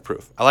like Death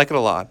Proof. I like it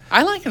a lot.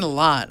 I like it a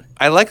lot.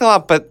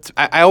 But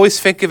I always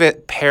think of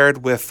it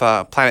paired with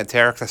Planet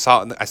Terror, because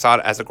I saw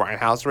it as a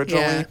Grindhouse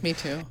originally. Yeah, me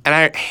too. And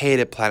I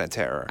hated Planet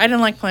Terror. I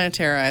didn't like Planet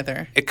Terror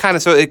either. It kind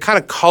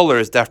of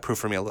colors Death Proof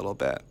for me a little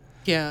bit.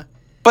 Yeah.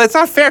 But it's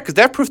not fair, because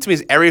Death Proof to me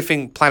is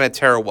everything Planet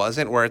Terror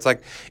wasn't, where it's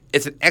like,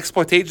 it's an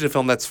exploitation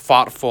film that's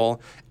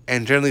thoughtful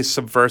and generally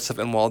subversive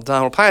and well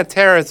done. Well, Planet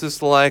Terror is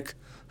just like,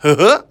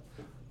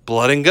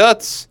 blood and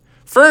guts.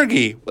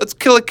 Fergie, let's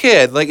kill a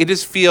kid. Like, it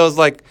just feels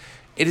like,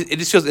 it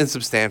just feels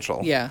insubstantial.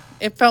 Yeah.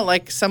 It felt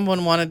like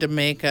someone wanted to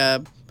make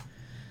a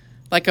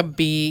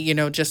B,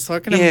 just we're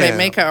going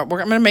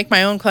to make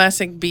my own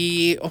classic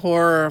B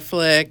horror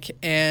flick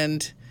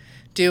and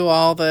do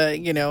all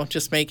the,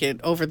 just make it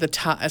over the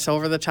top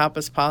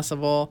as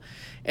possible.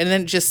 And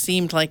then it just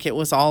seemed like it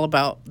was all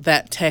about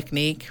that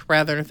technique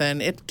rather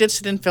than, it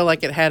just didn't feel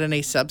like it had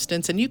any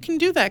substance. And you can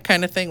do that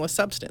kind of thing with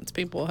substance.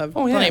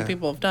 Plenty of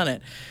people have done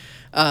it.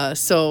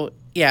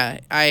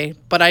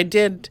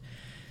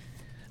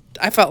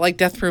 I felt like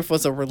Death Proof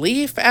was a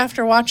relief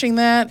after watching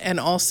that, and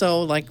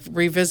also like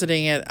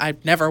revisiting it. I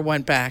never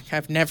went back.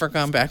 I've never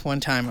gone back one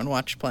time and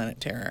watched Planet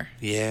Terror.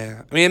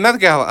 Yeah, I mean, not to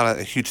get on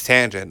a huge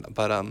tangent,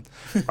 but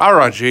Robert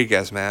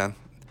Rodriguez, man.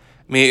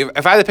 I mean,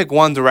 if I had to pick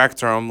one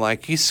director, I'm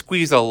like, he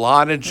squeezed a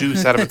lot of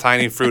juice out of a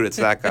tiny fruit. It's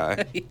that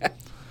guy. Yeah.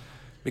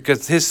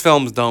 Because his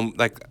films don't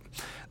like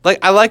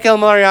I like El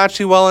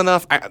Mariachi well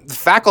enough. The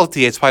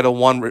Faculty, it's probably the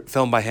one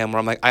film by him where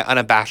I'm like, I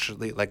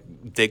unabashedly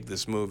dig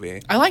this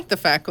movie. I like The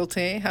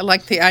Faculty. I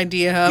like the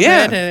idea of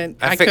it, and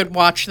I could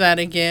watch that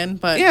again.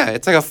 But yeah,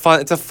 it's like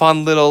it's a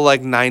fun little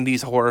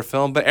 90s horror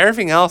film. But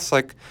everything else,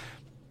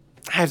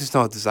 I just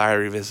no desire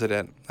to revisit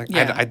it. Like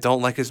I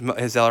don't like his I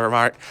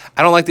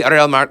don't like the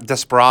other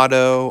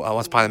Desperado,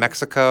 Once Upon a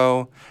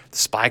Mexico, the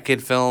Spy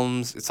Kid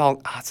films. It's all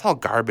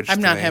garbage.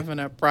 I'm not having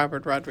a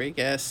Robert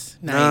Rodriguez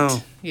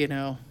night.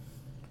 No.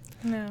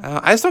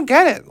 I just don't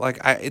get it.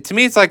 Like to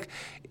me, it's like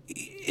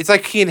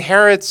he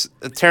inherits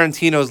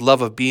Tarantino's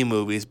love of B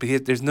movies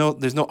because there's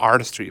no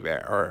artistry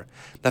there or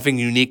nothing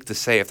unique to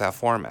say of that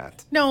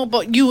format. No,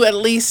 but you at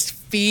least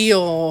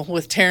feel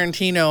with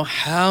Tarantino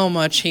how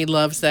much he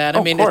loves that.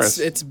 I mean,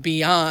 it's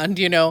beyond,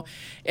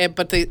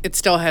 but it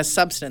still has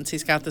substance.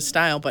 He's got the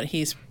style, but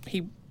he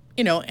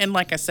and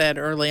like I said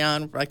early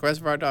on, like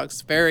Reservoir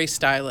Dogs, very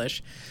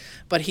stylish,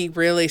 but he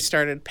really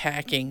started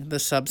packing the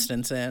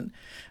substance in.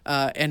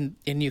 And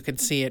you can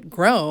see it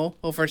grow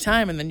over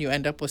time, and then you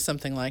end up with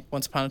something like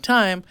Once Upon a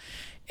Time,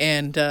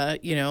 and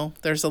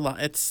there's a lot.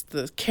 It's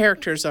the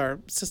characters are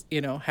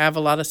have a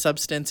lot of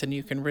substance, and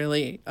you can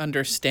really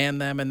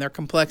understand them and their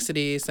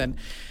complexities. And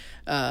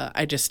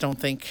I just don't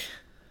think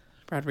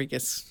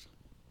Rodriguez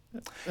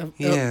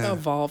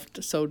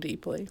evolved so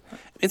deeply.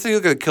 It's like you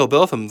look at the Kill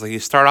Bill films. Like you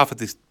start off with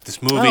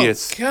this movie.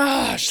 It's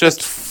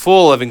just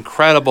full of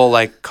incredible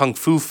like kung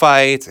fu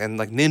fights and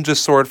like ninja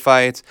sword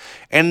fights.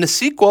 And the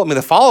sequel,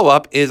 the follow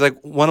up is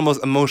like one of the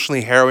most emotionally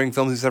harrowing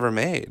films he's ever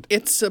made.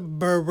 It's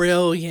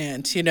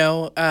brilliant.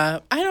 I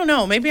don't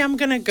know. Maybe I'm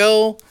gonna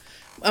go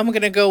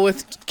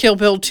with Kill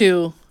Bill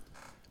 2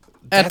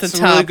 at the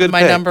top. Really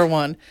my pick. Number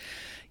one.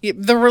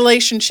 The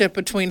relationship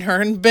between her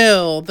and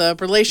Bill, the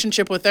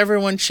relationship with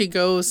everyone she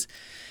goes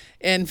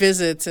and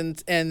visits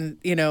and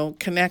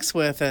connects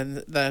with, and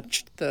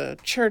the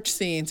church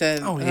scenes,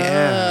 and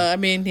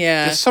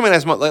there's so many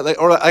nice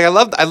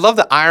I love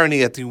the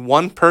irony that the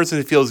one person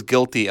who feels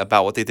guilty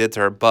about what they did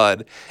to her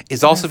bud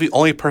is also the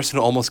only person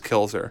who almost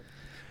kills her.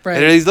 Right.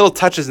 And there are these little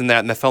touches in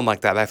the film like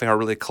that I think are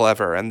really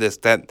clever, and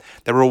that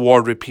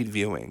reward repeat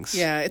viewings.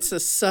 Yeah,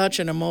 it's such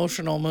an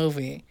emotional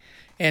movie,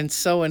 and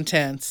so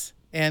intense.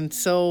 And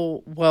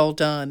so well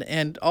done,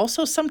 and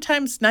also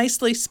sometimes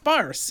nicely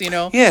sparse,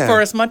 For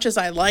as much as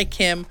I like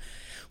him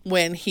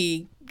when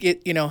he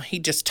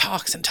just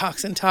talks and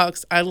talks and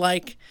talks, I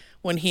like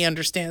when he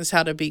understands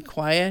how to be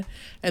quiet.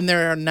 And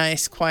there are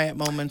nice quiet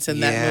moments in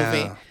that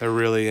movie. There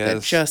really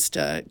is.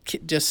 That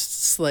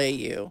just slay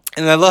you.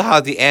 And I love how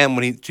at the end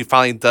when she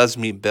finally does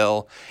meet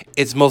Bill,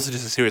 it's mostly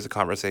just a series of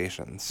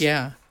conversations.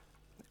 Yeah,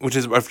 which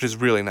is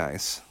really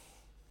nice.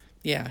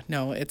 Yeah,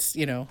 no, it's,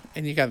 and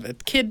you got the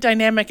kid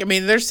dynamic.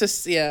 There's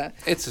just,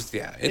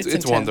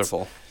 it's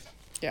wonderful.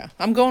 Yeah,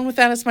 I'm going with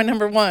that as my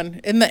number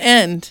one. In the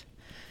end,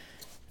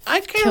 I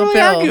can't really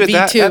argue with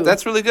that.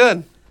 That's really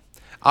good.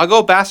 I'll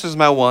go Bastards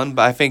my one,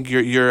 but I think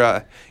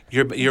your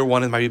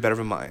one might be better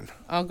than mine.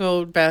 I'll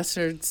go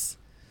Bastards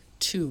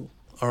 2.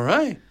 All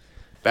right.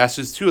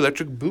 Bastards 2,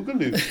 Electric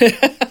Boogaloo.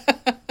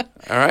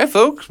 All right,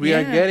 folks, we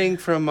are getting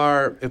from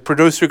our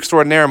producer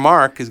extraordinaire,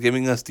 Mark, is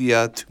giving us the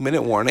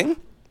 2-minute warning.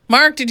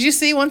 Mark, did you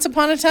see Once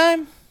Upon a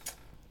Time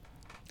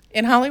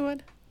in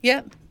Hollywood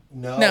yet?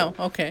 No.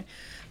 Okay.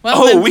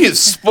 Well, we have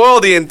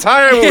spoiled the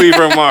entire movie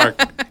for Mark.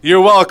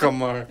 You're welcome,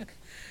 Mark.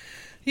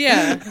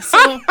 Yeah.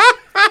 So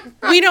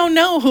we don't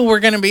know who we're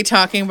going to be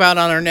talking about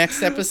on our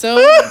next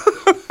episode,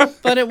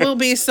 but it will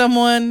be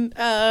someone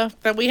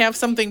that we have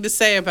something to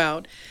say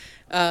about.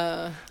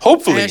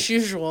 Hopefully. As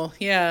usual.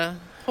 Yeah.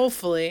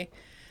 Hopefully.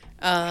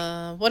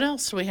 What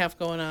else do we have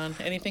going on?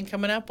 Anything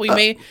coming up? We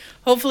may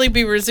hopefully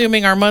be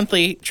resuming our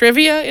monthly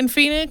trivia in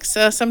Phoenix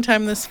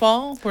sometime this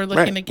fall. We're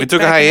looking to get. We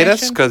took a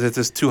hiatus because it's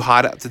just too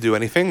hot out to do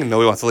anything, and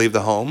nobody wants to leave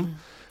the home.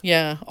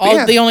 Yeah,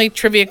 the only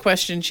trivia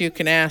questions you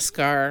can ask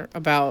are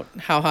about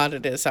how hot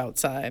it is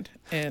outside,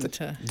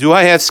 and do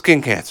I have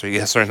skin cancer?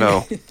 Yes or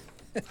no?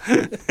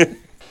 But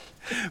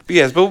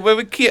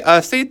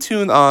stay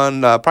tuned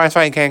on Prize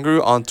Fighting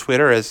Kangaroo on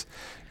Twitter as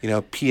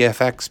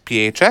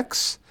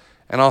PFXPHX.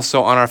 And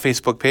also on our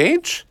Facebook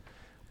page,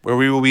 where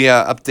we will be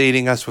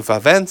updating us with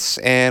events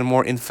and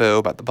more info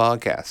about the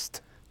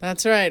podcast.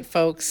 That's right,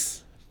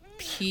 folks.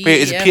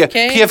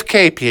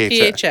 PFK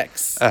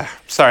PHX.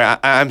 Sorry,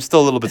 I'm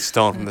still a little bit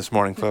stoned from this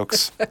morning,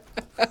 folks.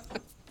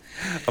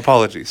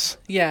 Apologies.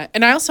 Yeah,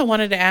 and I also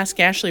wanted to ask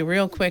Ashley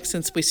real quick,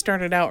 since we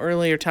started out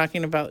earlier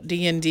talking about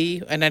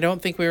D&D, and I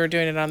don't think we were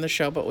doing it on the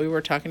show, but we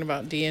were talking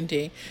about D&D.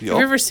 Yep. Have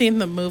you ever seen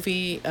the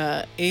movie,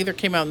 either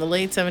came out in the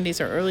late 70s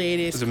or early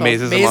 80s, called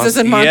Mazes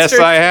and Monsters? Yes,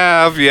 I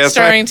have. Yes,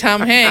 starring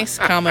Tom Hanks,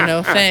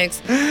 no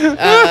thanks,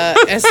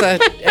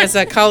 as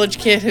a college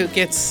kid who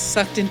gets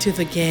sucked into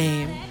the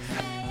game.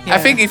 Yeah. I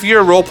think if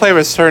you're a role player of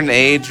a certain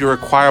age, you're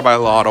required by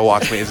law to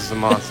watch Mazes and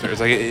Monsters.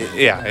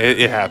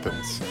 It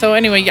happens. So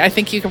anyway, I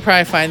think you can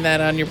probably find that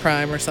on your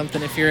Prime or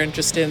something if you're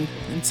interested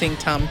in seeing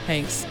Tom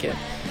Hanks get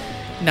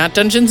not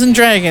Dungeons and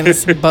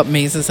Dragons, but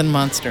Mazes and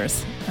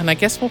Monsters. And I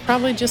guess we'll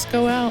probably just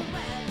go out.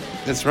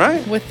 That's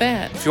right. With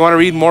that. If you want to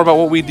read more about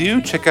what we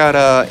do, check out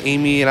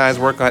Amy and I's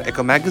work on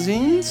Echo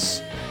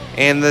Magazines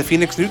and the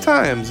Phoenix New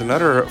Times and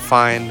other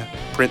fine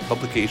print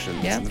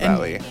publications in the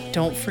Valley.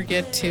 Don't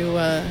forget to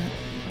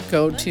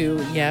go to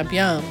Yab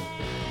Yum.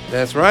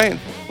 That's right.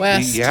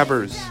 West.com. The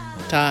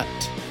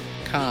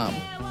Yabbers.com.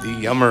 The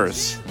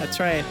yummers. That's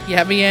right.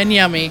 Yummy and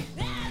yummy.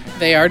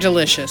 They are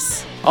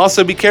delicious.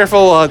 Also, be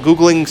careful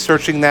Googling,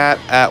 searching that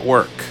at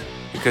work,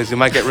 because you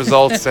might get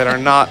results that are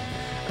not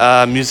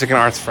music and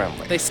arts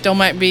friendly. They still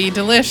might be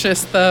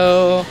delicious,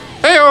 though.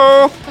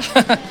 Hey-o!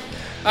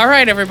 All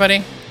right,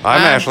 everybody.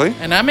 I'm Ashley.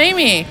 And I'm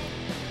Amy.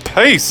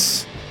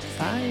 Peace.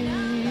 Bye.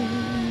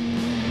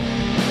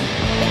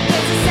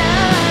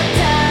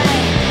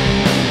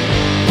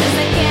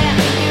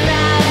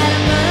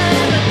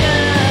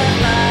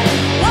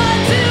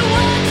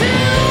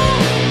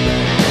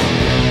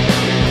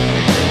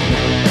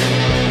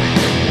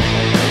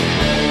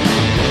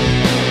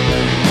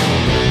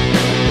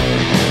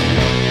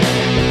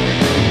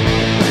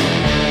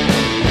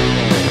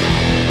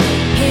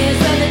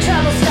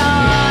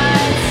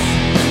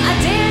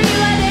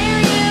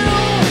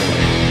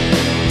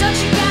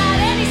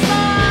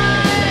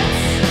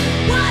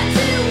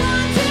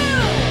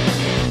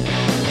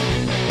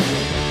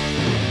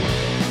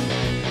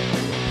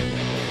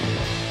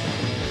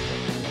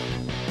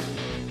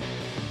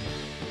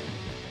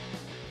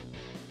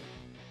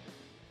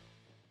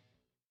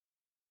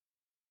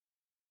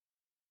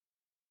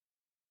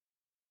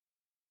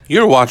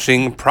 You're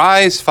watching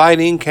Prize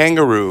Fighting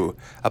Kangaroo,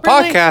 a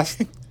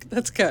podcast.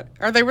 That's good.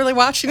 Are they really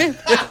watching it?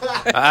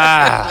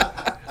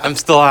 I'm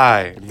still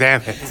high.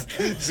 Damn it.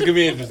 This is going to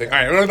be interesting.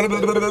 All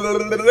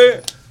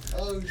right.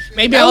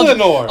 Maybe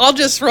I'll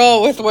just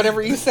roll with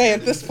whatever you say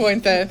at this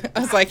point then. I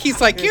was like, he's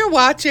like, you're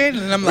watching.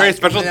 And I'm Very like,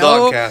 special no,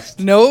 dog cast.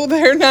 No,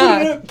 they're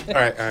not. All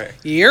right.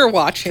 You're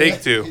watching.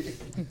 Take two.